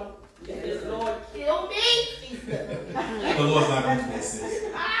 Please don't let the Lord kill me. The Lord's not going to do that, sis.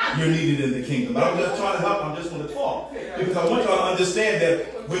 You're needed in the kingdom. I'm just trying to help. I'm just going to talk. Because I want y'all to understand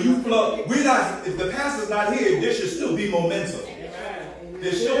that when you flow, if the pastor's not here, there should still be momentum.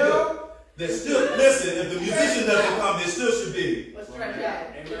 There still, listen, if the musician doesn't come, there still should be. Let's try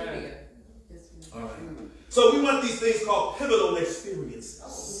that. All right. So we want these things called pivotal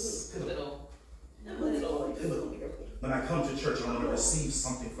experiences. Pivotal. When I come to church, I want to receive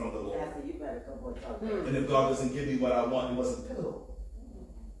something from the Lord. And if God doesn't give me what I want, it wasn't pivotal.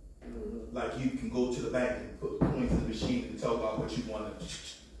 Like you can go to the bank and put coins in the machine and tell God what you want.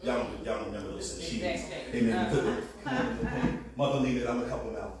 Y'all don't remember those machines. Amen. Mother needed, I'm going to help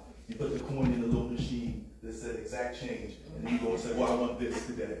him out. You put the coin in the little machine that said exact change, and then you go and say, well, I want this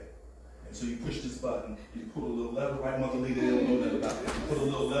today. And so you push this button, you pull a little lever, right, Mother Lee, they don't know nothing about it. You put a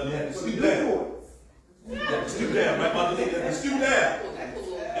little lever, you have to stoop down. You have to stoop down, right, Mother Lee? You have to stoop down.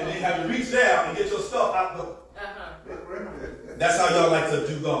 And then you have to reach down and get your stuff out the... That's how y'all like to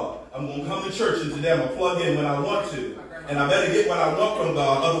do God. I'm going to come to church and today I'm going to plug in when I want to. And I better get what I want from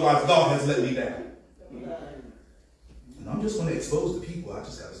God, otherwise God has let me down. And I'm just going to expose the people. I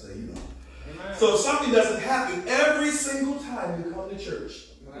just got to say, you know. So if something doesn't happen every single time you come to church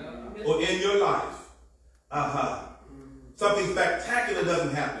or in your life, something spectacular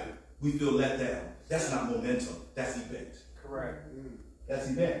doesn't happen, we feel let down. That's not momentum. That's event. Correct. That's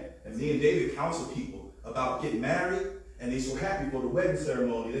event. And me and David counsel people about getting married, and they're so happy for the wedding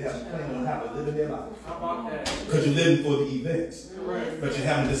ceremony, they have a plan on how to live in their life. How about that? Because you're living for the event. Correct. But you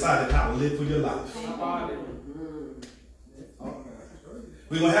haven't decided how to live for your life. How about it?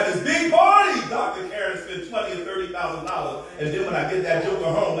 We're going to have this big party. Dr. Karen spent $20,000 or $30,000. And then when I get that joker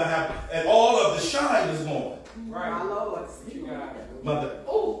home, and all of the shine is gone. Right. My Lord. You got it. Mother.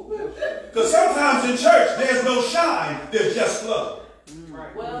 Because sometimes in church, there's no shine. There's just love.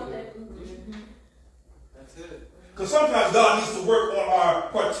 Right. Well, That's it. Because sometimes God needs to work on our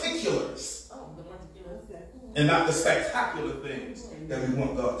particulars and not the spectacular things that we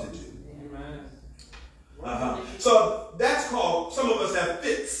want God to do. Amen. So that's called, some of us have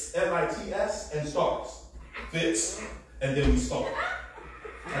fits, F-I-T-S, and starts. Fits, and then we start.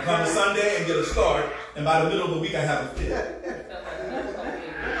 I come to Sunday and get a start, and by the middle of the week I have a fit.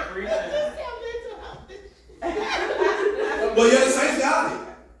 Well, yeah, the saints got it.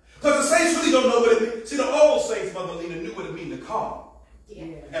 Because the saints really don't know what it means. See, the old saints, Mother Lena, knew what it means to come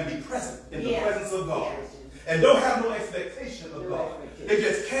and be present in the presence of God. And don't have no expectation of God. They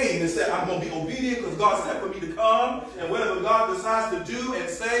just came and said, I'm going to be obedient because God said for me to come. And whatever God decides to do and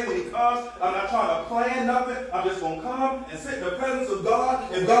say when he comes, I'm not trying to plan nothing. I'm just going to come and sit in the presence of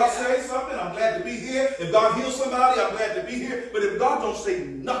God. If God says something, I'm glad to be here. If God heals somebody, I'm glad to be here. But if God don't say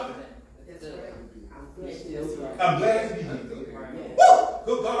nothing, I'm glad to be here. Woo!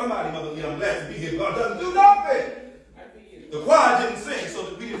 Good God Almighty, Mother Lee, I'm glad to be here. God doesn't do nothing. The choir didn't sing, so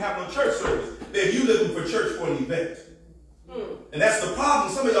that we didn't have no church service. Baby, you looking for church for an event. And that's the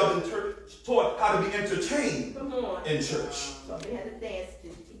problem. Some of y'all been taught how to be entertained in church. So they had to dance to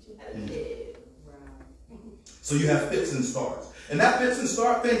teach you how to live. So you have fits and starts. And that fits and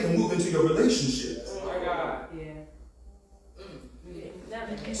start thing can move into your relationships. Oh my God.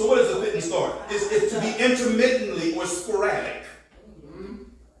 So what is a fit and start? It's to be intermittently or sporadic.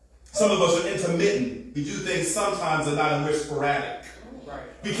 Some of us are intermittent. We do things sometimes and not, and we're sporadic. Right.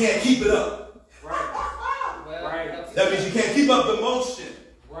 We can't keep it up. Right. Right. That means you can't keep up the motion.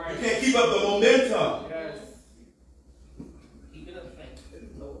 Right. You can't keep up the momentum. Yes.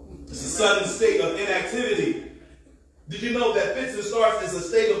 It's a sudden state of inactivity. Did you know that fits and starts is a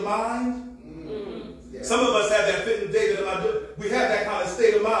state of mind? Some of us have that fit and David and I do. We have that kind of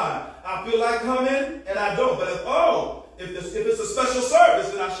state of mind. I feel like coming and I don't. But if it's a special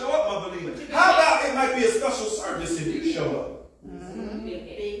service, then I show up, Mother Lena. How about it might be a special service if you show up?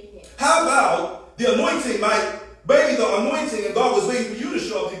 How about the anointing the anointing and God was waiting for you to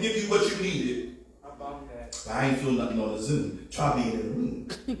show up to give you what you needed? How about that? I ain't feel nothing on the Zoom. Try being in the room.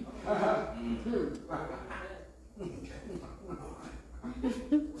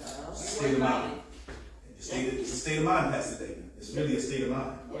 State of mind. It's a state of mind, Pastor David. It's really a state of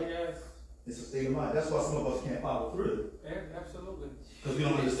mind. Oh, yes. It's a state of mind. That's why some of us can't follow through. Yeah, absolutely. Because we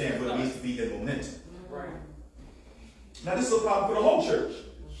don't understand what it means to be in momentum. Right. Now, this is a problem for the whole church.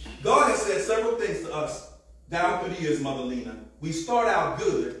 God has said several things to us down through the years, Mother Lena. We start out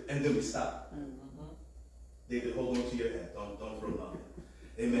good, and then we stop. David, hold on to your head. Don't throw nothing.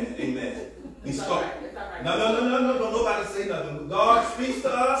 Amen. Amen. We start. No. Don't nobody say nothing. God speaks to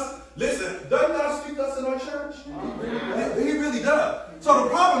us. Listen, doesn't God speak to us in our church? He really does. So the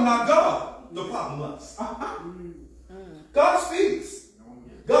problem not God, the problem us. God speaks.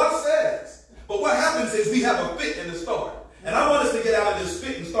 God says. But what happens is we have a fit and a start. And I want us to get out of this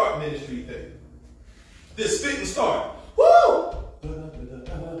fit and start ministry thing. This fit and start. Woo!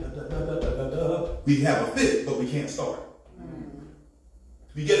 We have a fit, but we can't start.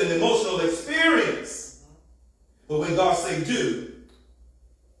 We get an emotional experience. But when God say do,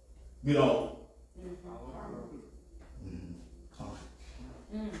 we don't.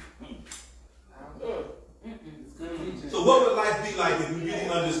 So what would life be like if we really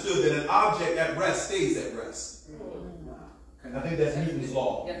understood that an object at rest stays at rest? I think that's Newton's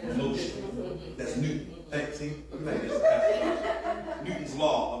law of motion. That's Newton. Newton's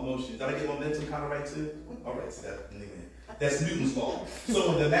law of motion. Did I get momentum kind of right too? All right, so that's That's Newton's law.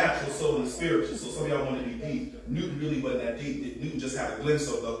 So in the natural, so in the spiritual. So some of y'all want to be deep. Newton really wasn't that deep. Newton just had a glimpse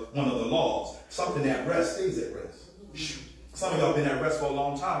of one of the laws. Something at rest stays at rest. Some of y'all been at rest for a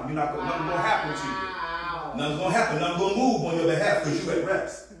long time. You're not nothing gonna happen to you. Nothing's gonna happen. Nothing's gonna move on your behalf because you're at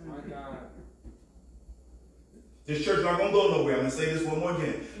rest. My God. This church not gonna go nowhere. I'm gonna say this one more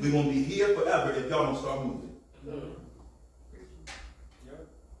again. We're gonna be here forever if y'all don't start moving.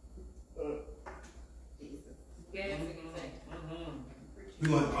 I'm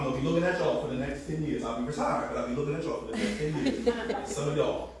going to be looking at y'all for the next 10 years. I'll be retired, but I'll be looking at y'all for the next 10 years. Some of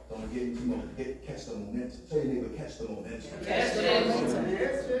y'all don't get into catch the momentum. Tell your neighbor, catch the momentum. Catch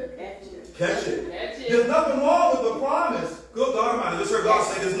it. Catch it. There's nothing wrong with the promise. Good God Almighty. Just heard God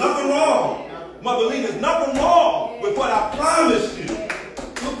say there's nothing wrong. Mother Lee, there's nothing wrong with what I promised you.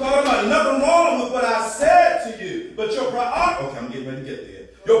 Good God Almighty. Nothing wrong with what I said to you. But your priorities, okay, I'm getting ready to get there.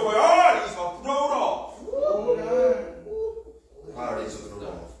 Your priorities are thrown off. Priorities are thrown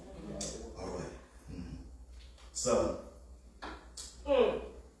off. All right. So,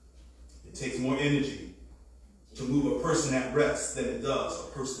 it takes more energy to move a person at rest than it does a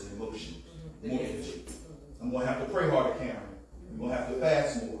person in motion. More energy. I'm going to have to pray harder, Karen. I'm going to have to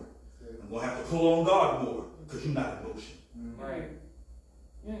fast more. I'm going to have to pull on God more because you're not in motion. Right.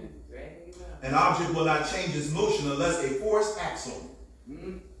 An object will not change its motion unless a force acts on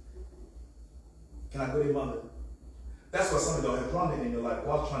it. Can I go there, Mother? That's why some of y'all have drama in your life.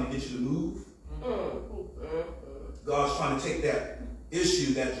 God's trying to get you to move. God's trying to take that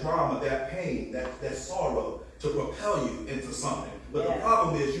issue, that drama, that pain, that sorrow to propel you into something. But the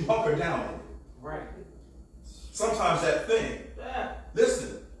problem is you hunker down in it. Right. Sometimes that thing,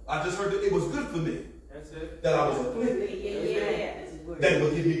 listen, I just heard that it was good for me. That's it. That I was afflicted. That it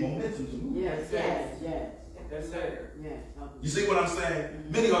would give me momentum to move. Yes. That's it. You see what I'm saying?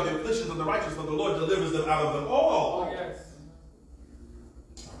 Many are the afflictions of the righteous, but the Lord delivers them out of them all. Oh, yes.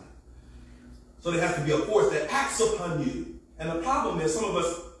 So there has to be a force that acts upon you. And the problem is some of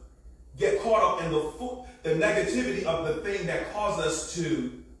us get caught up in the negativity of the thing that caused us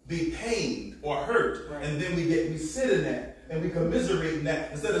to be pained or hurt. Right. And then we sit in that and we commiserate in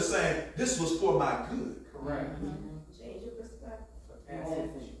that instead of saying, this was for my good. Correct. Change your perspective.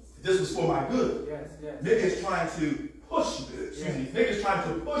 This was for my good. Yes. Maybe it's trying to push me. Maybe it's trying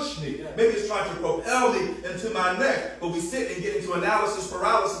to push me. Maybe it's trying to propel me into my neck. But we sit and get into analysis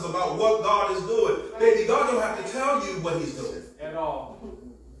paralysis about what God is doing. Baby, God don't have to tell you what he's doing. At all.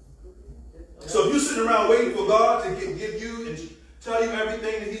 So if you're sitting around waiting for God to give you and tell you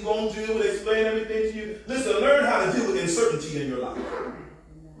everything that he's going to do and explain everything to you, listen, learn how to deal with uncertainty in your life.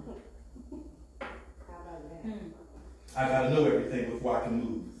 I got to know everything before I can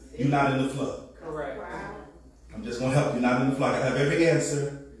move. You're not in the flood. Correct. I'm just going to help you. Not in the flood. I have every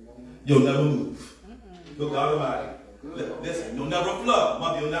answer. You'll never move. Good God Almighty. Listen, you'll never flood.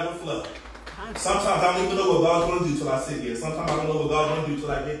 Mother, you'll never flood. Sometimes I don't even know what God's going to do till I sit here. Sometimes I don't know what God's going to do till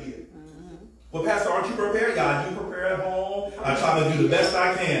I get here. Well, Pastor, aren't you prepared? Yeah, I do prepare at home. I try to do the best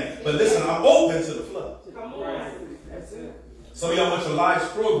I can. But listen, I'm open to the flood. Come on. That's it. Some of y'all want your lives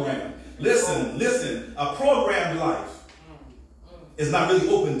programmed. Listen. A programmed life is not really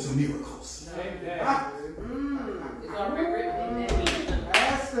open to miracles. It's already written.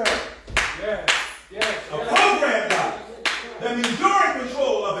 Yes. A programmed life. That means you're in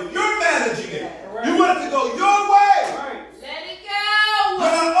control of it. You're managing it. You want it to go your way. Right. Let it go.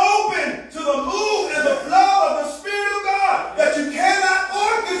 You're not open to the move and the flow of the Spirit of God. That you cannot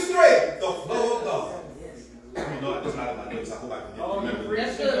orchestrate the flow of God. No, that's not in my notes. I hope I can remember.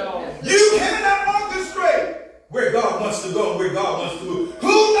 That's good. You cannot orchestrate where God wants to go and where God wants to move.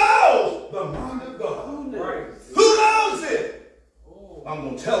 Who knows the mind of God? Right. Who knows it? I'm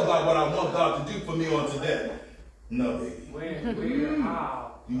going to tell God what I want God to do for me on today. No, baby. Where,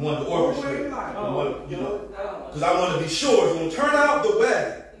 how? You want to orchestrate. Because I want to be sure it's going to turn out the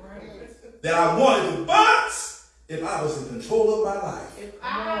way that I wanted to. But if I was in control of my life,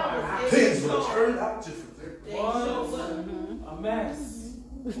 things would have turned out different. A mess.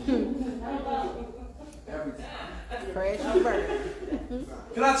 Crash and burn.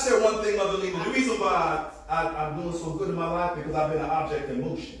 Can I share one thing, Mother Lena? The reason why I'm doing so good in my life because I've been an object in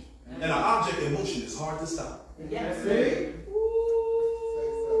motion. And an object in motion is hard to stop. Yes.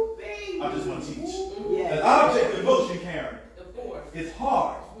 I just want to teach. An object in motion, Karen, it's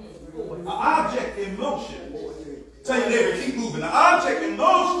hard. An object in motion. Tell your neighbor, keep moving. An object in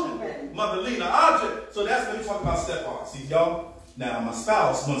motion. Mother Lena, object. So let me talk about Stephon. See, y'all? Now, my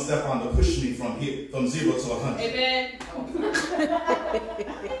spouse wants Stephon to push me from 0 to 100. Amen.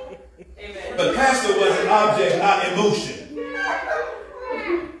 But Pastor was an object, not in motion.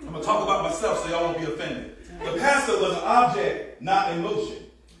 I'm going to talk about myself so y'all won't be offended. The pastor was an object, not in motion.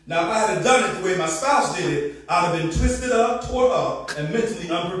 Now, if I had done it the way my spouse did it, I'd have been twisted up, tore up, and mentally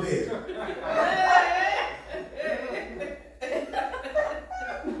unprepared.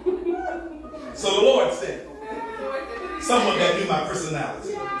 So the Lord sent someone that knew my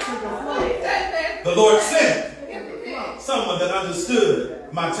personality. The Lord sent someone that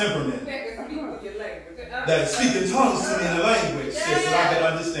understood my temperament, that speak in tongues to me in a language so I could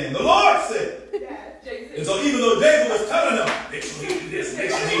understand. The Lord said. And so even though David was telling them, make sure he do this, make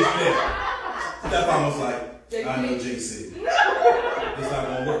sure he do that, Stephan was like, I know JC. It's not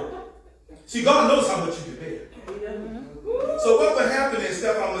going to work. See, God knows how much you can bear. So what would happen is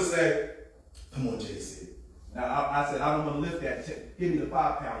Stephan would say, come on, JC. Now, I said, I don't want to lift that. Give me the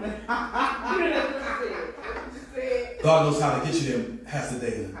 5 pound. God knows how to get you there, Pastor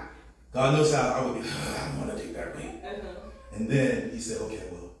David. God knows how I would be, I don't want to take that weight. And then he said, okay,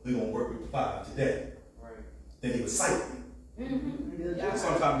 well, we're going to work with the 5 today. Then he would cite me.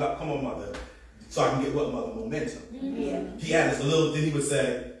 Sometimes, come on, mother, so I can get what, mother? Momentum. He added a little, then he would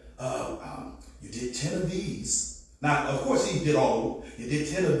say, you did 10 of these. Now, of course, he did all, you did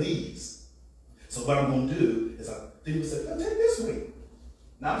 10 of these. So what I'm going to do is, then he would say, take this weight.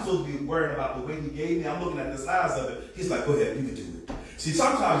 Now, I'm supposed to be worrying about the weight he gave me. I'm looking at the size of it. He's like, go ahead, you can do it. See,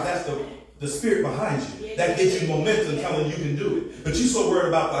 sometimes that's the spirit behind you that gives you momentum telling you can do it. But you're so worried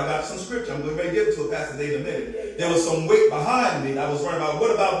about, I got some scripture, I'm going to give it to a Pastor Dave in a minute. There was some weight behind me. I was worried about, what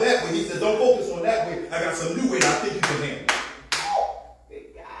about that weight? He said, don't focus on that weight. I got some new weight I think you can handle.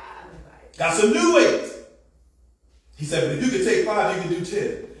 Got some new weight. He said, but if you can take 5, you can do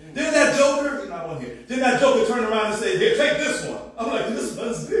 10. Then that joker, you're not on here. Then that joker turned around and said, here, take this one. I'm like, this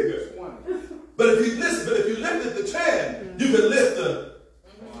one's bigger. But if you lifted the 10, you could lift the.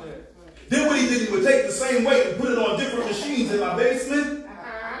 Then what he did, he would take the same weight and put it on different machines in my basement.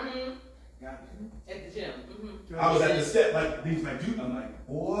 At the gym. I was at the step like these like you. I'm like,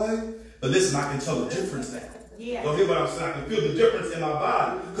 boy. But listen, I can tell the difference now. Don't hear what I'm saying. I can feel the difference in my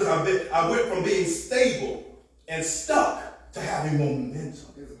body because I went from being stable and stuck to having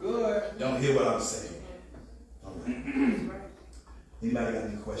momentum. It's good. Don't hear what I'm saying. All right. Anybody got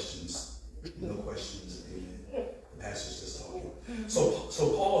any questions? No questions. Amen. The pastor's just talking. So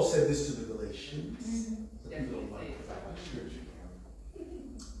Paul said this to the Galatians.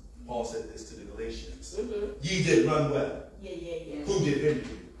 Paul said this to the Galatians. Ye did run well. Who did hinder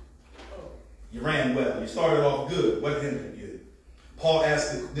you? You ran well. You started off good. What hindered you? Paul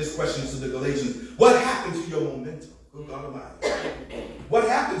asked this question to the Galatians. What happened to your momentum? Good God Almighty. What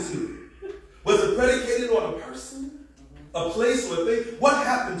happened to you? Was it predicated on a person? A place or a thing? What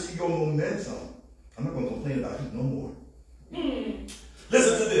happened to your momentum? I'm not going to complain about heat no more.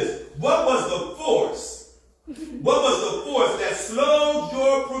 Listen to this. What was the force? What was the force that slowed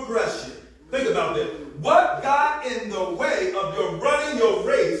your progression? Think about that. What got in the way of your running your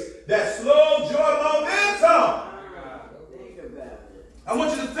race that slowed your momentum? I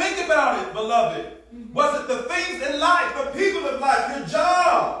want you to think about it, beloved. Was it the things in life, the people of life, your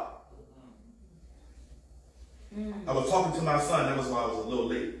job? I was talking to my son. That was why I was a little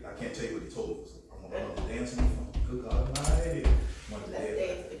late. I can't tell you what he told me. I want to dance on the phone. Good God Almighty. Let's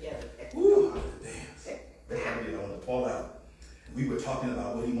dance together. Woo, I want to dance. That's what I did. I want to fall out. We were talking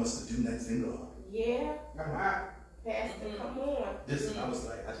about what he wants to do next in God. Yeah. Pastor, come on. Listen, I was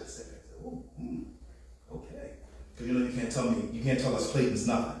like, I just said, ooh, okay. Because you know you can't tell us Clayton's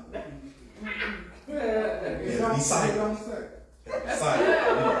not. Yeah, he's silent. Silent.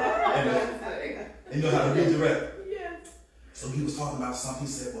 And you know how to redirect. Yes. So he was talking about something.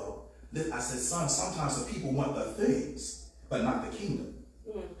 He said, well, I said, son, sometimes the people want the things, but not the kingdom.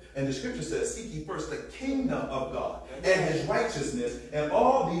 And the scripture says, seek ye first the kingdom of God and his righteousness, and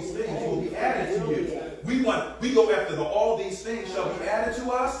all these things will be added to you. We go after all these things shall be added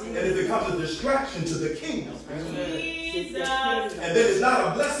to us, and it becomes a distraction to the kingdom. Jesus. And then it's not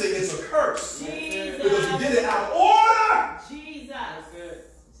a blessing, it's a curse. Jesus. Because you did it out of order. Jesus.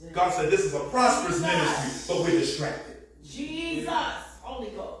 God said this is a prosperous ministry, but we're distracted. Jesus.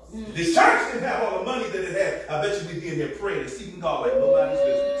 Holy Ghost. This church didn't have all the money that it had. I bet you we'd be in here praying and seeking God like nobody's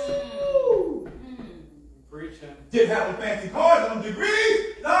business. Preaching. Didn't have them fancy cars, them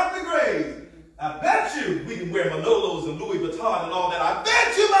degrees, not degrees. I bet you we can wear Manolos and Louis Vuitton and all that. I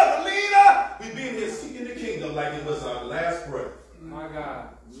bet you, Mother Lena, we'd be in here seeking the kingdom like it was our last breath. My God.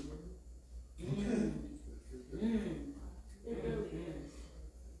 Okay.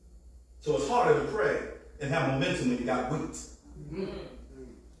 So it's harder to pray and have momentum when you got weight.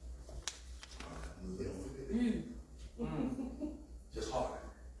 Just harder.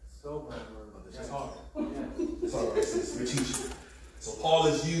 So bad. It's just harder. It's all right, sis. We're teaching. So Paul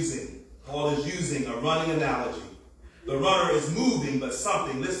is using a running analogy.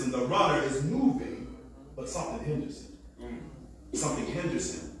 listen, the runner is moving, but something hinders him. Something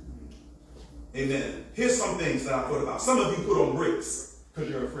hinders him. Amen. Here's some things that I thought about. Some of you put on brakes because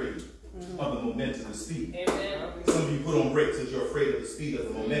you're afraid of the momentum and speed. Amen. Some of you put on brakes because you're afraid of the speed of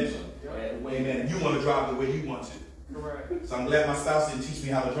the momentum. Amen. You want to drive the way you want to. Correct. So I'm glad my spouse didn't teach me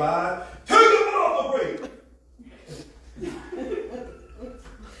how to drive. Take your foot off the brake.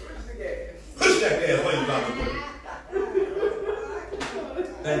 Push that gas while you drive the brake.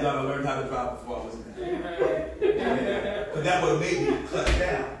 Thank God I learned how to drive before I was in there. But that would have made me clutch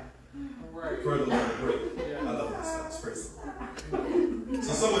down. Further on the brake. I love my spouse. Praise the Lord.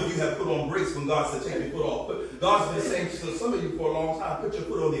 So some of you have put on brakes when God said take your foot off. But God's been saying to some of you for a long time, put your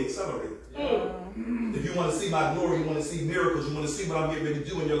foot on the accelerator. If you want to see my glory, you want to see miracles, you want to see what I'm getting ready to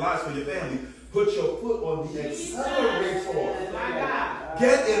do in your lives for your family, put your foot on the accelerator. My God.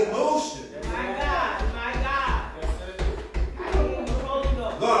 Get in motion. My God. My God.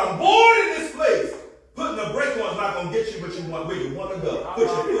 God, I'm bored in this place. Putting a brake on is not going to get you where you want to go. Put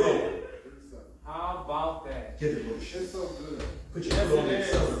your foot on. How about that? Get in motion. It's so good. Put your foot on the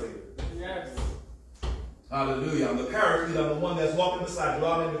accelerator. Yes. Hallelujah. I'm the paraclete. I'm the one that's walking beside you.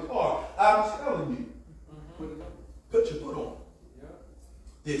 I'm in the car. I'm telling you. Put your foot on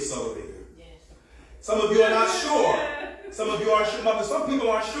the accelerator. Some of you are not sure. Some of you aren't sure. Some people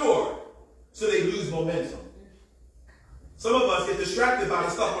aren't sure. So they lose momentum. Some of us get distracted by the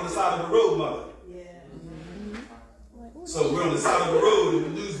stuff on the side of the road, mother. So we're on the side of the road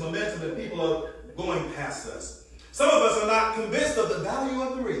and we lose momentum and people are going past us. Some of us are not convinced of the value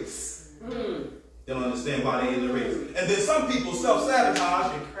of the race. They don't understand why they're in the race. And then some people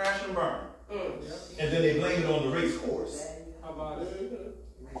self-sabotage and crash and burn. And then they blame it on the race course. How about it?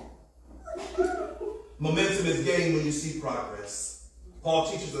 Momentum is gained when you see progress. Paul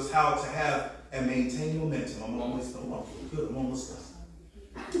teaches us how to have and maintain momentum. I'm almost done.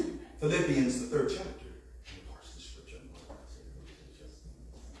 Philippians, the 3rd chapter.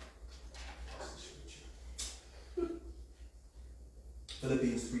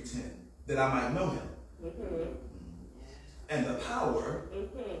 Philippians 3:10. That I might know him. And the power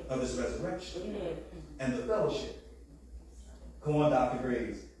of his resurrection. And the fellowship. Come on, Dr.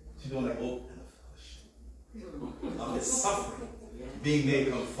 Graves. She's doing like, oh, and the fellowship. Of his suffering. Being made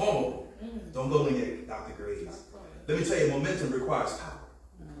conformable. Don't go in yet, Dr. Graves. Let me tell you, momentum requires power.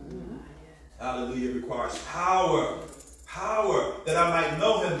 Hallelujah, it requires power. Power. That I might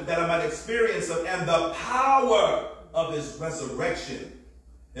know him, that I might experience him, and the power of his resurrection.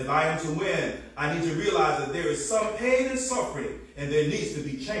 If I am to win, I need to realize that there is some pain and suffering, and there needs to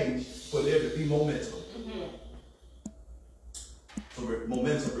be change for there to be momentum. So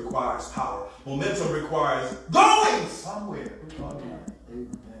momentum requires power. Momentum requires going somewhere.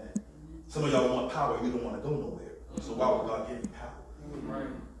 Some of y'all want power, you don't want to go nowhere. So why would God give you power?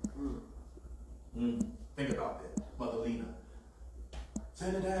 Think about that, Mother Lena.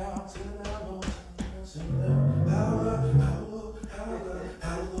 Send it down, Lord. Send it down. Power, power, power,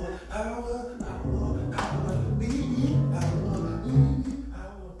 power, power, power, power, we need power, we need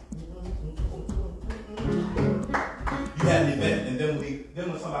power. You had an event, and then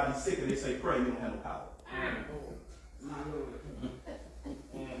when somebody's sick and they say pray, you don't have no power.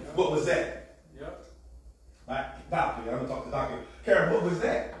 What was that? Right? Doctor, I'm going to talk to Dr. Karen, what was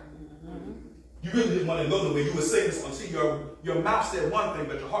that? You really didn't want to go nowhere. You were saying this one. See, your mouth said one thing,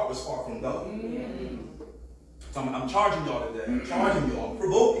 but your heart was far from God. So I'm charging y'all today. I'm charging y'all. I'm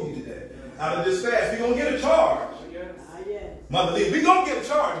provoking you today. Out of this fast, we're going to get a charge. Mother Lee, we're going to get a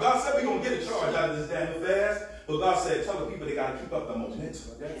charge. God said we're going to get a charge out of this Daniel fast. But God said, tell the people they got to keep up the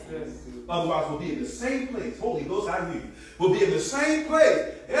momentum. Otherwise, we'll be in the same place. Holy Ghost, I hear you. We'll be in the same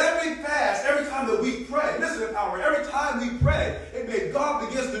place. Every fast, every time that we pray, listen, power, every time we pray, it may God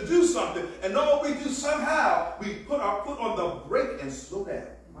begins to do something. And know what we do somehow, we put our foot on the brake and slow down.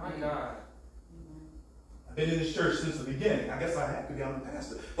 My God. I've been in this church since the beginning. I guess I have to be on the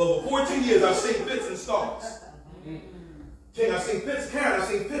pastor. But for 14 years, I've seen fits and starts. King, I've seen fits, Karen, I've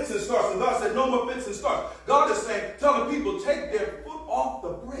seen fits and starts. And God said, no more fits and starts. God is saying, telling people, take their foot off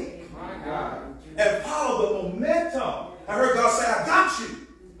the brake. My God. And follow the momentum. I heard God say, I got you.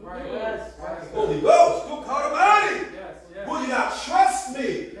 Right. Yes. Holy Ghost, go call about it. Yes. Will you not trust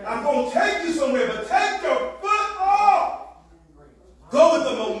me? I'm going to take you somewhere, but take your foot off. Go with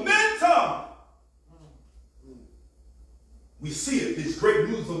the momentum. We see it, these great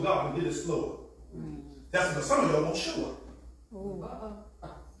moves of God, and get it slower. That's because some of y'all won't show up.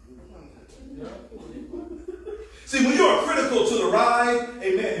 See, when you're critical to the ride,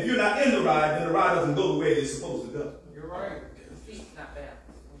 amen, if you're not in the ride, then the ride doesn't go the way it's supposed to go. You're right. Feet not bad.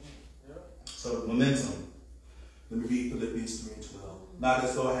 So momentum. Let me read Philippians 3:12. Not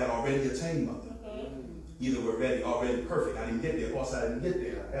as though I had already attained, mother. Either we're ready, already perfect. I didn't get there. Of course, I didn't get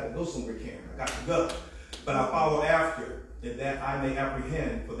there. I got to go somewhere, Karen. I got to go. But I follow after, and that I may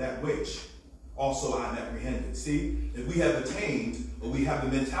apprehend for that which also I am apprehended. See, if we have attained, or we have the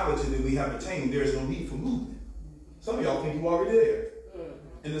mentality that we have attained, there is no need for movement. Some of y'all think you're already there.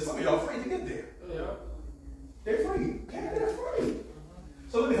 And then some of y'all are afraid to get there. They're free. Karen, they're free.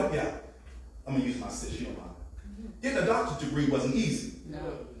 So let me help you out. I'm going to use my sis, you don't mind. Getting a doctorate degree wasn't easy. No.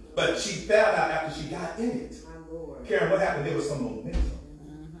 But she found out after she got in it. Karen, what happened? There was some momentum.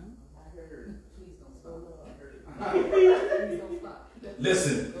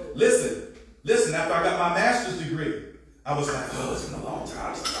 Listen. After I got my master's degree, I was like, oh, it's been a long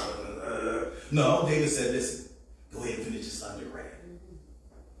time. No, David said, listen, go ahead and finish this undergrad.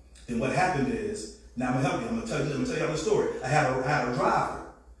 Then what happened is, now I'm going to help you. I'm going to tell you the story. I had a driver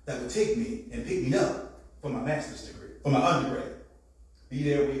that would take me and pick me up for my master's degree, for my undergrad. Be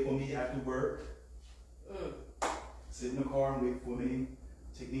there, wait for me after work. Sit in the car and wait for me.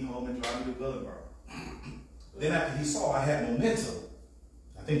 Take me home and drive me to Willenboro. Then after he saw I had momentum,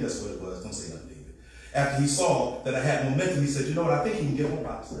 I think that's what it was. Don't say nothing, David. After he saw that I had momentum, he said, you know what? I think he can get home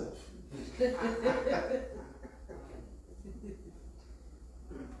by himself.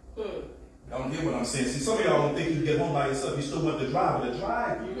 Y'all don't hear what I'm saying. See, some of y'all don't think you can get home by yourself. You still want the driver to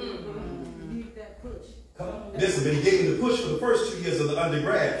drive you. You need that push. Come on. Listen, but he gave me the push for the first 2 years of the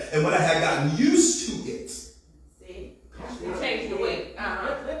undergrad. And when I had gotten used to it, see, you changed the way.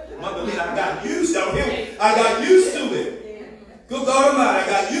 Mother Lena, I got used to it. I got used to it. Good God Almighty, I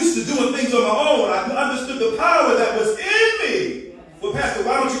got used to doing things on my own. I understood the power that was in me. Well, Pastor,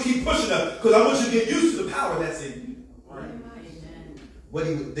 why don't you keep pushing up? Because I want you to get used to the power that's in you. What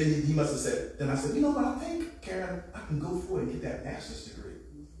he must have said. Then I said, you know what, I think, Karen, I can go for it and get that master's degree.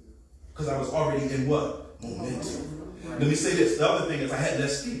 Because I was already in what? Momentum. Let me say this. The other thing is I had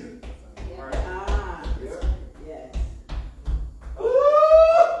less fear. Yes.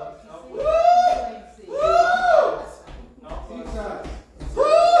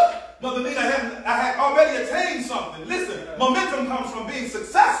 Mother Nina, I had already attained something. Listen, momentum comes from being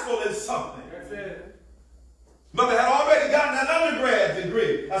successful in something. That's it. Mother had already gotten that undergrad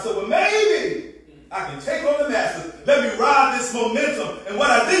degree. I said, well, maybe I can take on the master's. Let me ride this momentum. And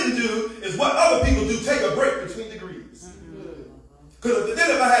what I didn't do is what other people do, take a break between degrees. Because if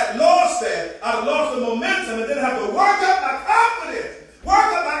I had lost that, I'd have lost the momentum and then have to work up my confidence,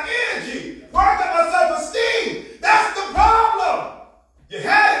 work up my energy, work up my self-esteem. That's the problem. You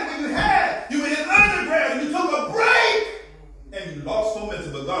had it when you had. You were in undergrad and you took a break and you lost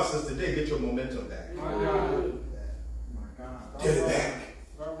momentum. But God says today, get your momentum back. My God. Get it back.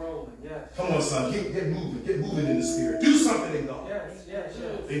 Start rolling, yes. Come on, son. Get moving in the spirit. Do something in God. Yes.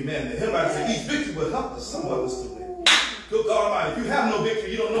 Amen. The hymn writer said, each victory will help us, some of us to win. Good God Almighty, if you have no victory,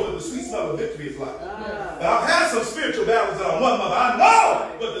 you don't know what the sweet smell of victory is like. But I've had some spiritual battles that I won, mother. I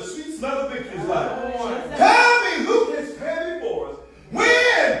know what the sweet smell of victory is like. Tell me who can stand before us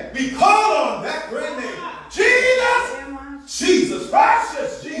when we call on that great name. Jesus,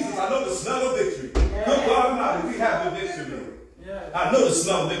 precious Jesus. I know the smell of victory. Good God Almighty, we have the victory. I know the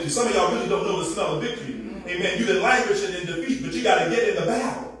smell of victory. Some of y'all really don't know the smell of victory. Amen. You've been languishing in defeat, but you got to get in the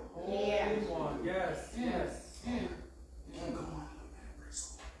battle. Yeah. Yes. Come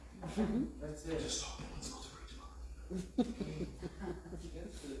on. That's it. Just talk. Let's go to preach.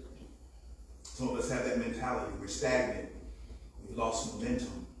 Some of us have that mentality. We're stagnant. We've lost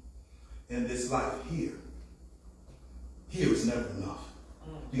momentum in this life here. Here is never enough.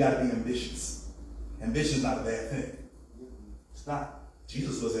 You got to be ambitious. Ambition is not a bad thing. It's not.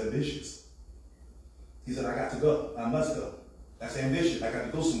 Jesus was ambitious. He said, I got to go. I must go. That's ambition. I got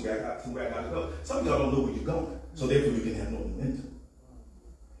to go somewhere. I got to go. Some of y'all don't know where you're going. So therefore you can have no momentum.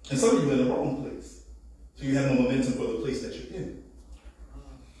 And some of you are in the wrong place. So you have no momentum for the place that you're in.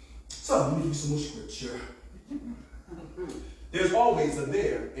 So let me give you some more scripture. There's always a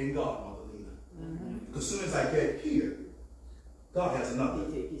there in God, Mother Lena. Because as soon as I get here, God has another.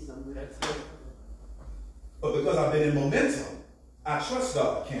 But because I've been in momentum, I trust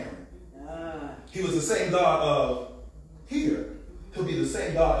God, Karen. He was the same God of here. He'll be the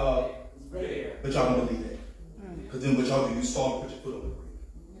same God of there. But y'all don't believe that. Because then what y'all do, you start and put your foot on the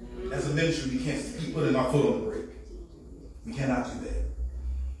brake. As a ministry, we can't keep putting our foot on the brake. We cannot do that.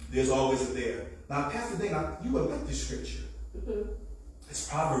 There's always a there. Now, Pastor Dana, you would like this scripture. It's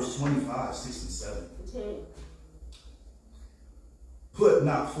Proverbs 25, 6 and 7. Put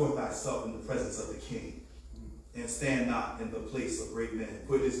not forth thyself in the presence of the king, and stand not in the place of great men.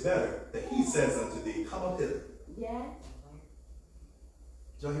 For it is better that he says unto thee, come up hither. Yeah.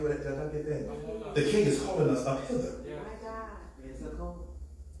 Did y'all hear that? Did y'all get that? The king is calling us up hither. My God.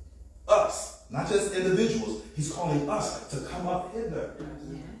 Us, not just individuals. He's calling us to come up hither.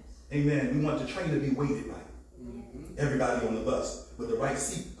 Amen. We want the train to be weighted right. Everybody on the bus with the right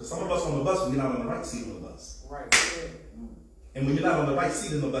seat. Because some of us on the bus, we're not on the right seat on the bus. Right. And when you're not on the right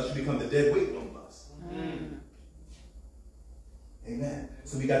seat on the bus, you become the dead weight on the bus. Amen.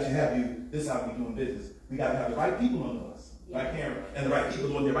 So we got to have you, this is how we doing business. We got to have the right people on the bus. Right, Karen? And the right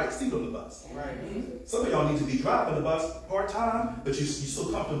people on the right seat on the bus. Right. Some of y'all need to be driving the bus part-time, but you're so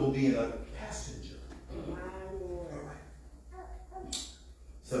comfortable being a passenger. All right.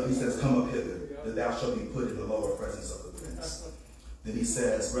 So he says, come up hither, that thou shalt be put in the lower presence of the prince. Then he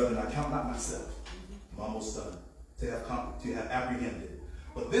says, brethren, I count not myself. I'm almost done. To have apprehended.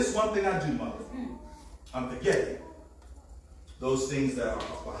 But this one thing I do, mother, I'm forgetting those things that are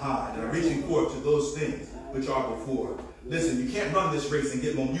behind, and I'm reaching forward to those things which are before. Listen, you can't run this race and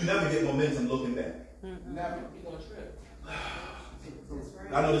get momentum. You never get momentum looking back. Never. You're going to trip.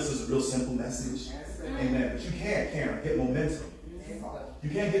 I know this is a real simple message. Amen. But you can't, Karen, get momentum. You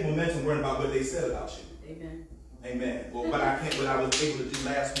can't get momentum worrying about what they said about you. Amen. Amen. Well, what I was able to do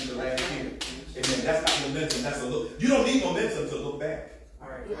last week or last year. Amen. That's not momentum. That's a look. You don't need momentum to look back. All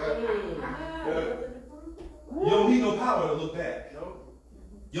right. You don't need no power to look back. Nope.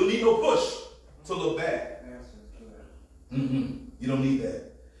 You don't need no push to look back. You don't need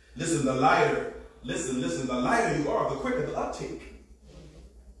that. Listen, the lighter the lighter you are, the quicker the uptake.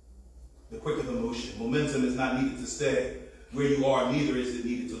 The quicker the motion. Momentum is not needed to stay where you are, neither is it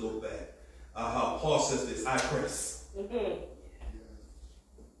needed to look back. How Paul says this, I press.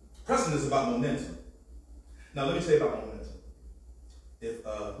 Pressing is about momentum. Now let me tell you about momentum. If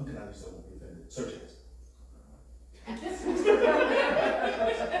who can I do so won't be offended? Search it. I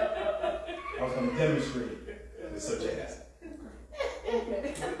was going to demonstrate with such as.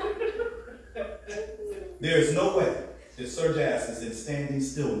 There is no way if Sir Jazz is in standing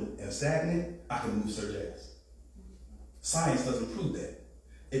still and stagnant, I can move Sir Jazz. Science doesn't prove that.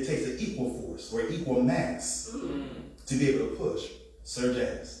 It takes an equal force or equal mass to be able to push Sir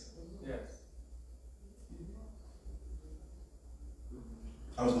Jazz. Yes.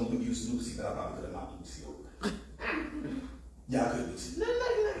 I was going to use Lucy, but I probably could have knocked Lucy over. Yeah, I could Lucy.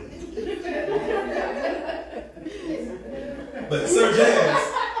 But Sir Jazz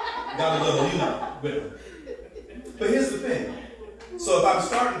got a little, with him. But here's the thing. So if I'm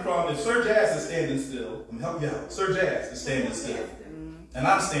starting from, if Sir Jazz is standing still, I'm help you out. Sir Jazz is standing still. And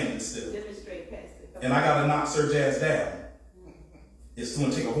I'm standing still. And I got to knock Sir Jazz down. It's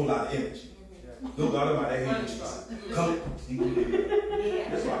going to take a whole lot of energy. Good God Almighty, I hate you. Come.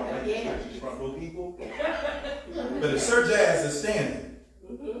 That's why I like these front row people. But if Sir Jazz is standing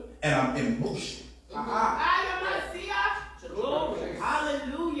and I'm in motion,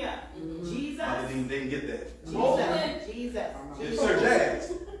 Hallelujah. Jesus. I didn't get that. Jesus. If Sir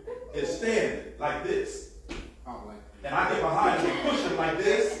Jazz is standing like this, and I get behind him and push him like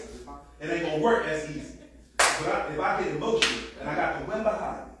this, it ain't going to work as easy. But if I get in motion and I got the wind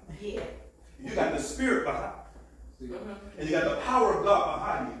behind me, you got the spirit behind you, and you got the power of God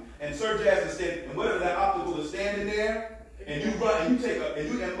behind you, and Sir Jazz is standing, and whatever that obstacle is standing there, and you run and you take and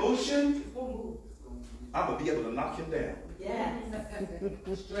you in motion, I'm going to be able to knock him down. Yes.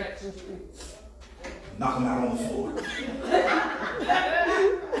 Stretch. Knock him out on the floor.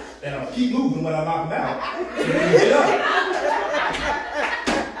 And I'll keep moving when I knock him out. And then you get up.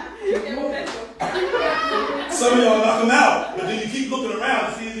 Some of y'all knock him out, but then you keep looking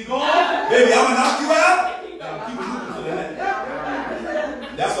around to see if he's going. Baby, I'm going to knock you out. And I'll keep moving to the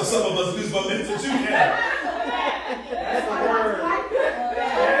next. That's what some of us lose momentum too, man. That's a word.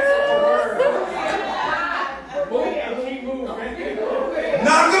 Keep moving.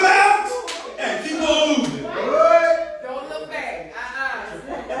 Knock him out and keep on moving. Don't look back.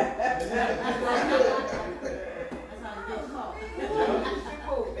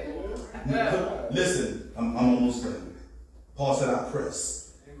 Listen, I'm almost done. Paul said, I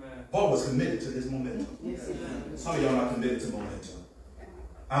press. Amen. Paul was committed to his momentum. Some of y'all are not committed to momentum.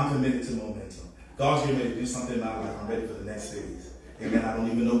 I'm committed to momentum. God's getting ready to do something in my life. I'm ready for the next phase. Amen. I don't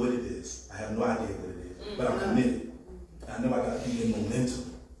even know what it is. I have no idea what it is. But I'm committed. I know I got to be in momentum.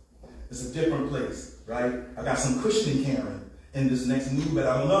 It's a different place, right? I got some Christian Karen in this next move, but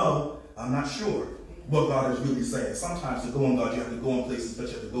I don't know. I'm not sure what God is really saying. Sometimes to go in God, you have to go in places, but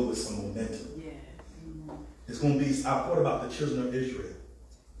you have to go with some momentum. It's going to be, I thought about the children of Israel.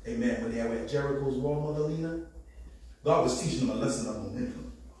 Amen. When they were at Jericho's wall, Mother Lena, God was teaching them a lesson of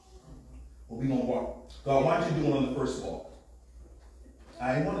momentum. Well, we're going to walk. God, why didn't you do it on the first walk?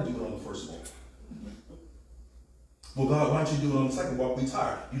 I didn't want to do it on the first walk. Well, God, why don't you do it on the second walk? We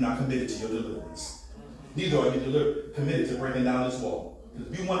tired. You're not committed to your deliverance. Neither are you committed to bringing down this wall.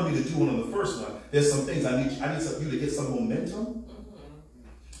 Because if you wanted me to do one on the first one, there's some things I need you to get some momentum.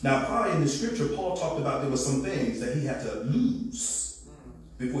 Now, probably in the scripture, Paul talked about there were some things that he had to lose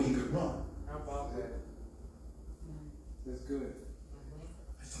before he could run. How about that? That's good.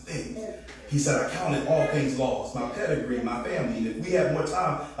 Some things. He said, I counted all things lost, my pedigree, my family. And if we had more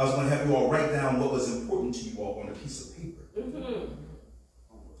time, I was going to have you all write down what was important to you all on a piece of paper.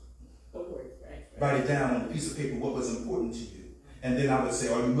 Write it down on a piece of paper what was important to you. And then I would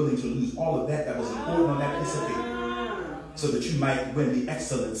say, are you willing to lose all of that was important on that piece of paper? So that you might win the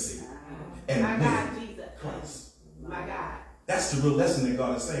excellency and win Christ. My God. That's the real lesson that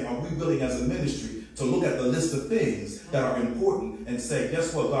God is saying. Are we willing as a ministry to look at the list of things that are important and say,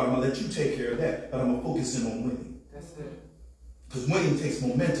 guess what, God, I'm going to let you take care of that, but I'm going to focus in on winning. That's it. Because winning takes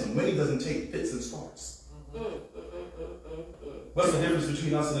momentum. Winning doesn't take fits and starts. What's the difference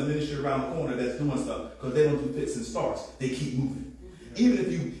between us and the ministry around the corner that's doing stuff? Because they don't do fits and starts. They keep moving.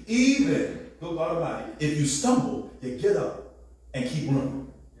 Good God Almighty, if you stumble, you get up and keep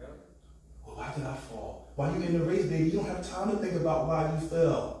running. Yep. Well, why did I fall? Why you in the race, baby? You don't have time to think about why you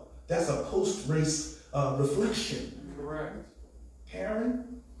fell. That's a post-race reflection. Correct.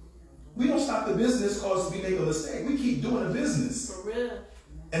 Karen, we don't stop the business because we make a mistake. We keep doing the business. For real.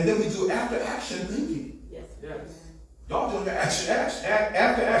 And then we do after-action thinking. Yes. Yes. Y'all doing your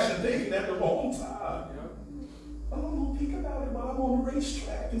after-action thinking at the wrong time. Yep. I'm going to think about it while I'm on the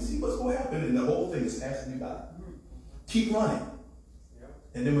racetrack and see what's going to happen. And the whole thing is passing you by. Keep running. Yep.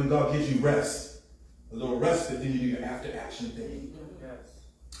 And then when God gives you rest, a little respite, then you do your after-action thing. Yes.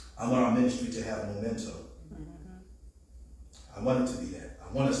 I want our ministry to have momentum. I want it to be that.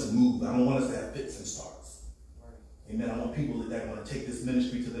 I want us to move. I don't want us to have fits and starts. Right. Amen. I want people that want to take this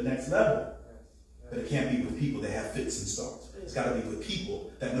ministry to the next level. Yes. But it can't be with people that have fits and starts. It's got to be with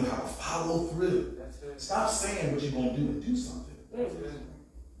people that know how to follow through. That's it. Stop saying what you're going to do and do something. That's it.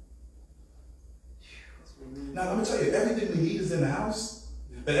 Now, let me tell you, everything we need is in the house,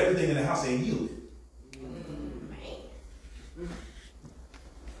 but everything in the house ain't yielded.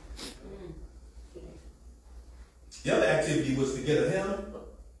 The other activity was to get a hymn,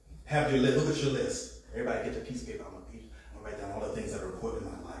 have your list, look at your list. Everybody get your piece of paper on my page. I'm going to write down all the things that are important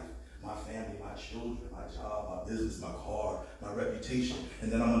in my life. My family, my children, my job, my business, my car, my reputation.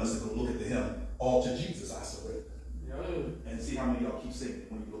 And then I want us to go look at the hymn, all to Jesus I surrender. Yep. And see how many of y'all keep singing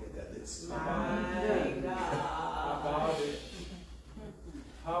when you look at that list. My How God. about it?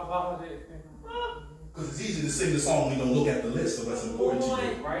 How about it? Because it's easy to sing the song when you don't look at the list of what's important to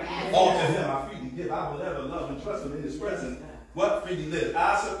you. Right? All to him I freely give. I will ever love and trust him in his presence. What? Freely live.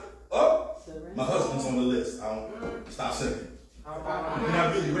 My husband's on the list. I don't stop singing. How about We're it?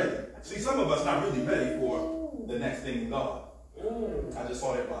 not really ready. See, some of us not really ready for the next thing in God. I just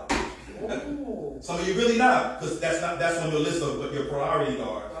saw that body. Some of you really not, because that's on your list of what your priorities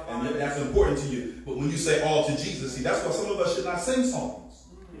are, and that's important to you. But when you say all to Jesus, see, that's why some of us should not sing songs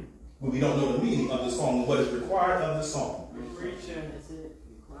when we don't know the meaning of the song and what is required of the song. We're preaching. That's it.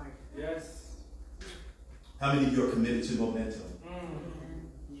 Required. Yes. How many of you are committed to momentum?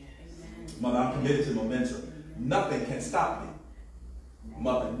 Mother, I'm committed to momentum. Nothing can stop me.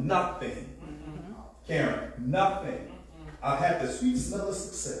 Mother, nothing. Karen, nothing. I've had the sweet smell of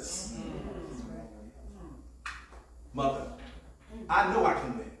success. Mother, I know I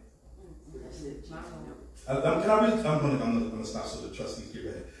can win. That's it. I'm going to stop so the trustees get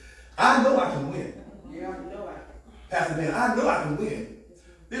ready. I know I can win. Yeah, I know I can. Pastor Ben, I know I can win.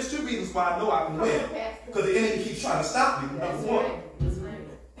 There's two reasons why I know I can win. Because the enemy keeps trying to stop me, number one.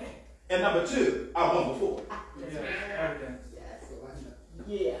 And number two, I won before. Evidence.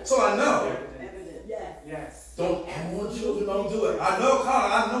 Yeah. So I know. Evidence. Yes. Yes. Don't, I want children, don't do it. I know,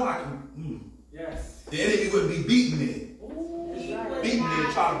 Carl, I know I can. Yes. The enemy wouldn't be beating me. Beating me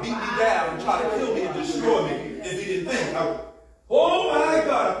and trying to beat me down and try to kill me and destroy me if he didn't think. Oh my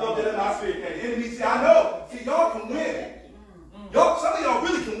God, I felt that in my spirit. And the enemy said, I know. See, y'all can win. Some of y'all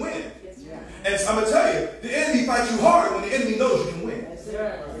really can win. And I'm going to tell you, the enemy fights you harder when the enemy knows you can win. Yes,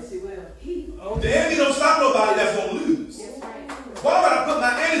 he will. The enemy don't stop nobody that's going to lose. Why would I put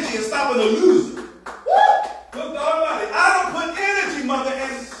my energy in stopping a loser? Good God Almighty. I don't put energy, mother, in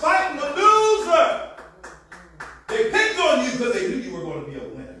fighting a loser. They picked on you because they knew you were going to be a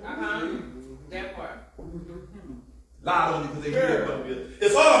winner. That part. Lied on you because they knew you were going to be a winner.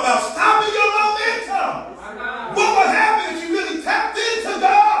 It's all about stopping your momentum. What would happen if you really tapped into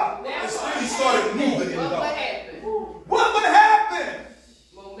God and really started moving in God? What happened? What would happen?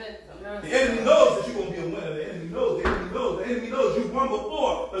 Momentum. The enemy knows that you're going to be a winner. The enemy knows. The enemy knows you've won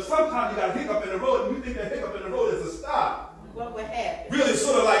before. But sometimes you got a hiccup in the road and you think that hiccup in the road is a stop. What would happen? Really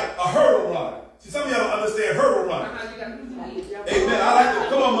sort of like a hurdle run. See, some of y'all don't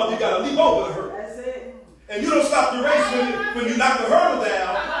stop the race when you knock the hurdle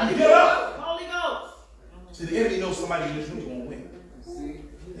down. You get up. Holy Ghost. See, the enemy knows somebody in this room is going to win.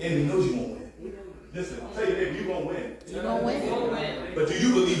 The enemy knows you're going to win. Listen, I'll tell you, baby, you're going to win. You're going to win. But do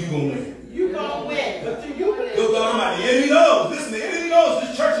you believe you're going to win? You gonna win. But do you believe? Good God Almighty. The enemy knows. Listen, the enemy knows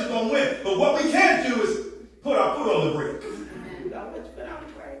this church is going to win. But what we can't do is put our foot on the brake.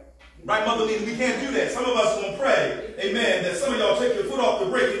 Right, Mother Lena? We can't do that. Some of us going to pray, amen, that some of y'all take your foot off the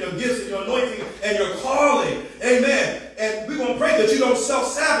brake in your gifts and your anointing and your calling. Amen. And we're going to pray that you don't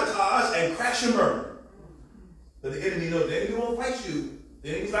self-sabotage and crash and burn. But the enemy knows. The enemy won't fight you. The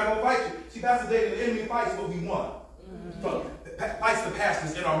enemy's not going to fight you. See, Pastor David, the enemy fights what we want. Fights the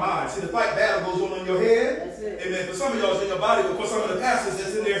pastors in our minds. See, the fight battle goes on in your head. That's it. Amen. For some of y'all, it's in your body, but for some of the pastors,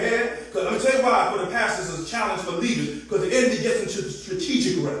 it's in their head. Because let me tell you why. For the pastors, it's a challenge for leaders. Because the enemy gets into the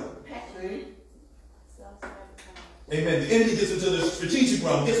strategic realm. Amen. The enemy gets into the strategic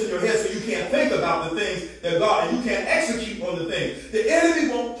realm, gets in your head so you can't think about the things that God, and you can't execute on the things. The enemy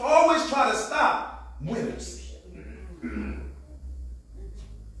will always try to stop winners.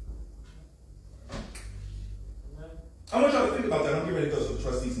 I want y'all to think about that. I'm getting ready to go to the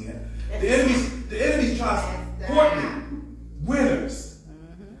trustees in that. The enemy tries to thwart winners.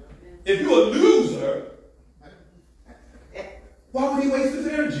 If you're a loser, why would he waste his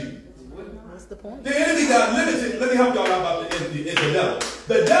energy? What's the point? The enemy got limited. Let me help y'all out about the enemy. It's the devil.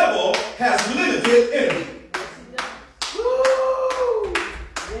 The devil has limited energy.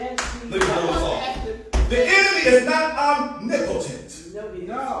 Let me blow this off. The enemy is not omnipotent.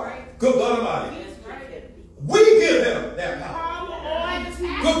 No. Good God Almighty. We give him that power.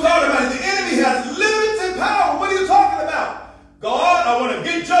 Good God Almighty. The enemy has limited power. What are you talking about? God, I want to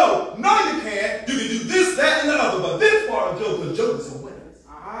get Joe. No, you can't. You can do this, that, and the other. But this part of Joe, because Joe is a winner.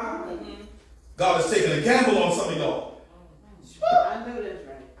 God is taking a gamble on some of y'all. I know that's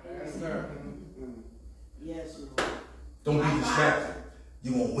right. Yes, sir. Yes, Lord. Don't be distracted.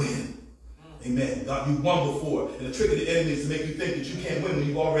 You won't win. Amen. God, you won before. And the trick of the enemy is to make you think that you can't win when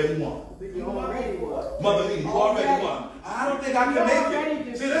you've already won. You already won. Mother Lee, you already won. I don't think I can make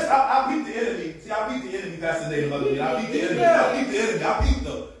it. See, I beat the enemy. See, I beat the enemy, Pastor Nate, Mother Lee. I beat the enemy. I beat the enemy. I beat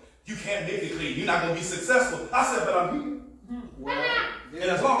them. You can't make it clean. You're not going to be successful. I said, but I'm here. And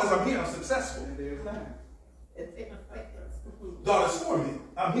as long as I'm here, I'm successful. God is for me.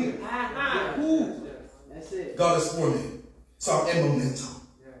 I'm here. That's it. God is for me. So I'm in momentum.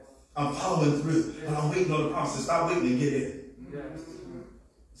 I'm following through. And I'm waiting on the promises. Stop waiting and get in.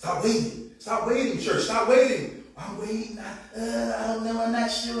 Stop waiting. Stop waiting, church. Stop waiting. I'm waiting. I don't know. I'm not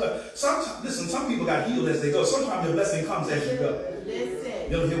sure. Sometimes, listen, some people got healed as they go. Sometimes your blessing comes as you go.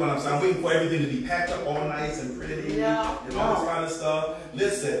 Listen. You don't hear what I'm saying? I'm waiting for everything to be packed up all nice and pretty and all this kind of stuff.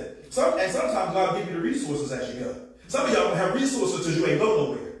 Listen. And sometimes God will give you the resources as you go. Some of y'all don't have resources because you ain't go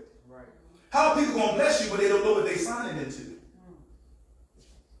nowhere. Right. How are people going to bless you when they don't know what they're signing into?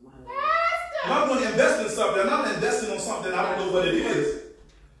 If I'm going to invest in something, and I'm investing on something I don't know what it is.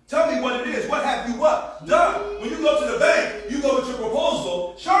 Tell me what it is. What have you what? Done. When you go to the bank, you go with your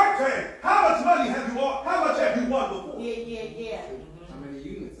proposal. Shark Tank. How much money have you won? How much have you won before? Yeah. How many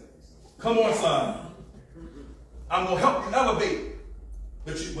units have you sold? Come on, son. I'm going to help you elevate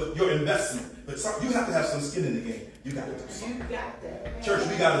with your investment. But you have to have some skin in the game. You got to do something. You got that. Church,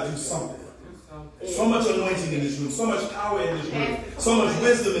 we got to do something. So much anointing in this room, so much power in this room, so much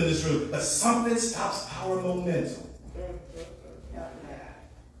wisdom in this room, but something stops our momentum.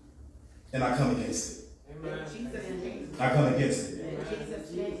 And I come against it. I come against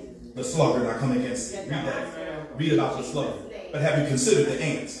it. The sluggard, I come against it. Read that. Read about the sluggard. But have you considered the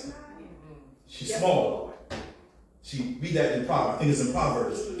ant? She's small. Read that in Proverbs. I think it's in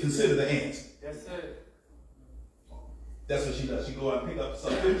Proverbs. Consider the ant. That's what she does. She go out and pick up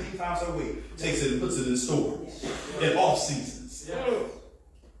stuff 15 times a week, takes it and puts it in store in off seasons.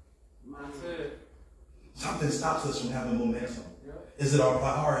 Something stops us from having momentum. Is it our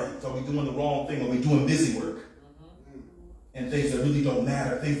priorities? Are we doing the wrong thing? Are we doing busy work? And things that really don't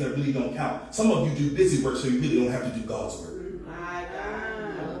matter, things that really don't count. Some of you do busy work so you really don't have to do God's work.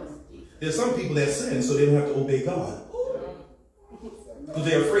 There's some people that sin so they don't have to obey God. Because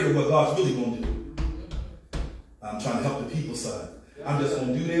they're afraid of what God's really going to do. I'm trying to help the people, son. I'm just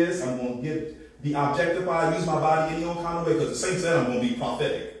going to do this. I'm going to be objectified, use my body any old kind of way. Because the saint said I'm going to be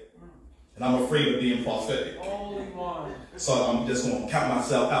prophetic. And I'm afraid of being prophetic. So I'm just going to count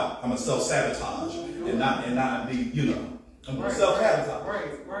myself out. I'm going to self-sabotage and not be, I'm going to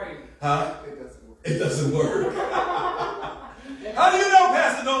self-sabotage. Right. Huh? It doesn't work. How do you know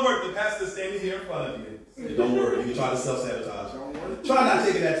pastor don't work? The pastor's standing here in front of you. It don't work. You can try to self-sabotage. Try not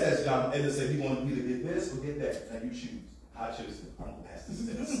taking that test, John. And just say, you want me to get this or get that? Now you choose. I choose it. I'm going to pass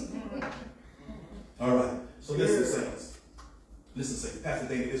this test. All right. So listen. Listen, say, Pastor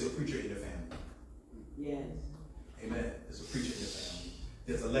David is a preacher in your family. Yes. Amen. There's a preacher in your family.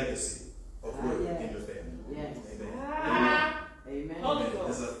 There's a legacy of word yes. in your family. Yes. Amen. Amen.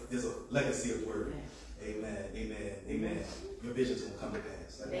 Amen. There's a legacy of word. Amen. Amen. Amen. Your visions will come to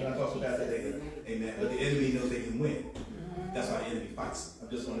pass. Like, when I talk to Pastor David, amen. But the enemy knows they can win. That's why the enemy fights. I'm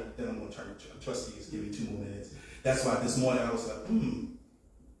going to turn to trustees. Give me 2 more minutes. That's why this morning I was like,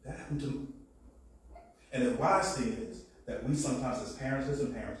 that happened to me. And the wise thing is that we sometimes, as parents,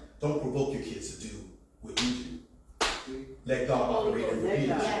 don't provoke your kids to do what you do. Let God operate in the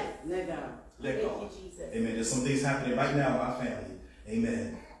leadership. Let God. Let God. Amen. There's some things happening right now in my family.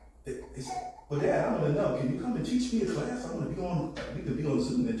 Amen. But Dad, I want to know, can you come and teach me a class? I want to be on, we could be on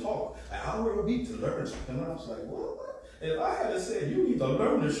Zoom and talk an hour a week to learn something. And I was like, what? And if I had said, you need to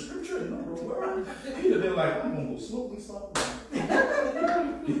learn the scripture and know the word, he'd have been like, I'm going to go smoke me something.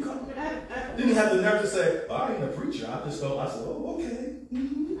 Then he had the nerve to say, well, I ain't a preacher. I just don't. I said, oh, okay.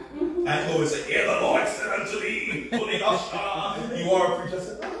 I go and say, hear the Lord said unto me, you are a preacher. I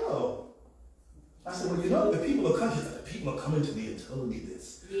said, oh. I said, well, you know, the people are coming to me and telling me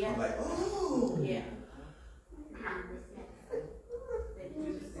this. Yeah. I'm like, oh. Yeah.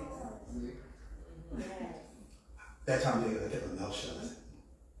 That time I kept my mouth shut.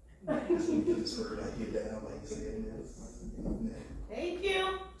 I said, get this word right here down, like you said. Amen. Thank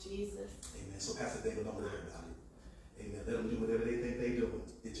you, Jesus. Amen. So Pastor David, don't worry about it. Amen. Let them do whatever they think they're doing.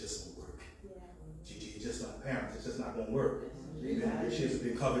 It just won't work. Yeah. Gigi, it's just not parents. It's just not going to work. Amen. Your kids have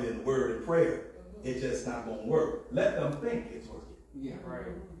been covered in the word and prayer. It's just not going to work. Let them think it's working. Yeah, right.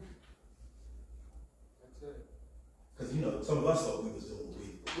 That's it. Because, you know, some of us thought we was doing what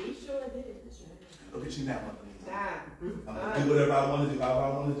we We sure did. Look at you now. I'm going to do whatever I want to do, however I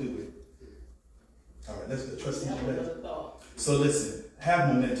want to do it. All right, let's go. Trust in you. So listen,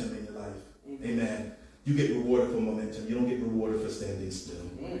 have momentum in your life. Amen. You get rewarded for momentum. You don't get rewarded for standing still.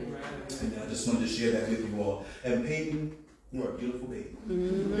 Amen. I just wanted to share that with you all. And Peyton, you're a beautiful baby.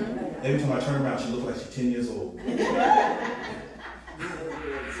 Every time I turn around, she looks like she's 10 years old.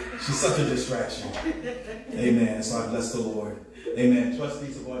 She's such a distraction. Amen. So I bless the Lord. Amen.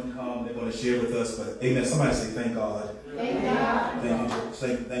 Trustees are going to come. They're going to share with us. But amen. Somebody say, thank God. Thank God.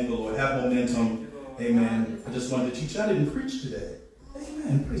 Thank you. Thank the Lord. Have momentum. Amen. I just wanted to teach you. I didn't preach today.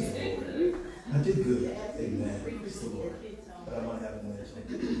 Amen. Praise the Lord. I did good. Amen. Praise the Lord. But I want to have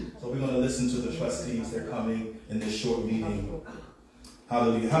momentum. So we're going to listen to the trustees. They're coming in this short meeting.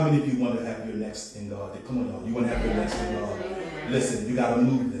 Hallelujah. How many of you want to have your next in God? Come on, y'all. You want to have your next in God? Listen, you got to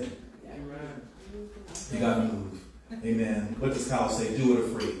move then. You got to move. Amen. What does Kyle say? Do it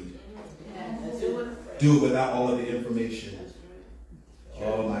afraid. Do it without all of the information.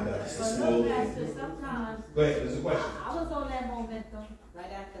 Oh my God. It's a small thing. Sometimes, Go ahead. There's a question. I was on that momentum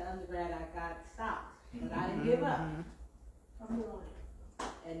right after undergrad. I got stopped, but I didn't give up.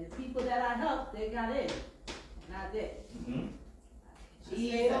 And the people that I helped, they got in, and I did. She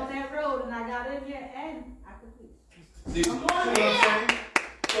stayed on that road, and I got in there, and I could preach. See what I'm saying?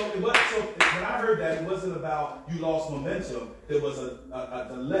 So when I heard that, it wasn't about you lost momentum. There was a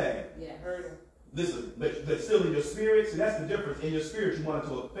delay. Yeah. Listen, but still in your spirit, see that's the difference. In your spirit, you wanted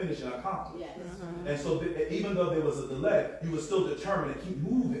to finish and accomplish. Yes. And so even though there was a delay, you were still determined to keep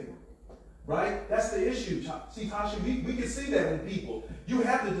moving. Right? That's the issue. See, Tasha, we can see that in people. You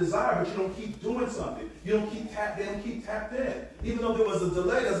have the desire, but you don't keep doing something. You don't keep they don't keep tapped in. Even though there was a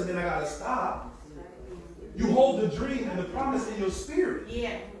delay, doesn't mean I gotta stop. You hold the dream and the promise in your spirit.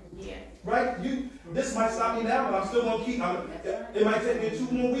 Yeah, yeah. Right? This might stop me now, but I'm still gonna keep. It might take me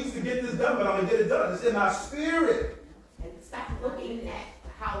 2 more weeks to get this done, but I'm gonna get it done. It's in my spirit. And stop looking at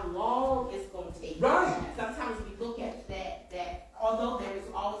how long it's going to take. Right. Sometimes we look at that although there is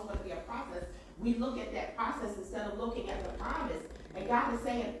always going to be a process, we look at that process instead of looking at the promise. And God is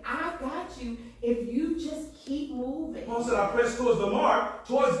saying, I got you if you just keep moving. Paul said, I press towards the mark,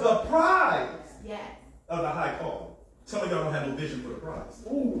 towards the prize of the high call. Some of y'all don't have no vision for the prize.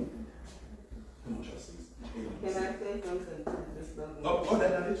 Ooh. Come on, trustees. Can I say something to this building? Oh, now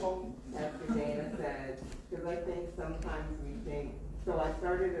they're talking. After Dana said, because I think sometimes we think, so I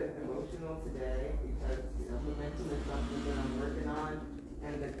started a devotional today because, momentum is something that I'm working on,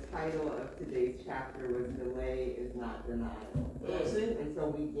 and the title of today's chapter was Delay is Not Denial. And so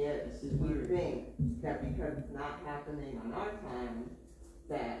we think that because it's not happening on our time,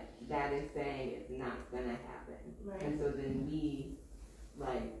 that is saying it's not going to happen. Right. And so then we,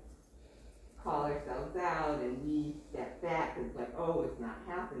 call ourselves out and we step back. It's like, oh, it's not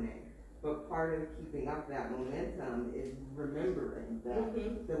happening. But part of keeping up that momentum is remembering that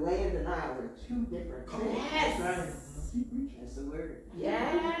delay and denial are 2 different things. Yes. That's the word.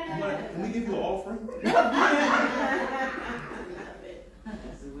 Yes. Can we give you an offering?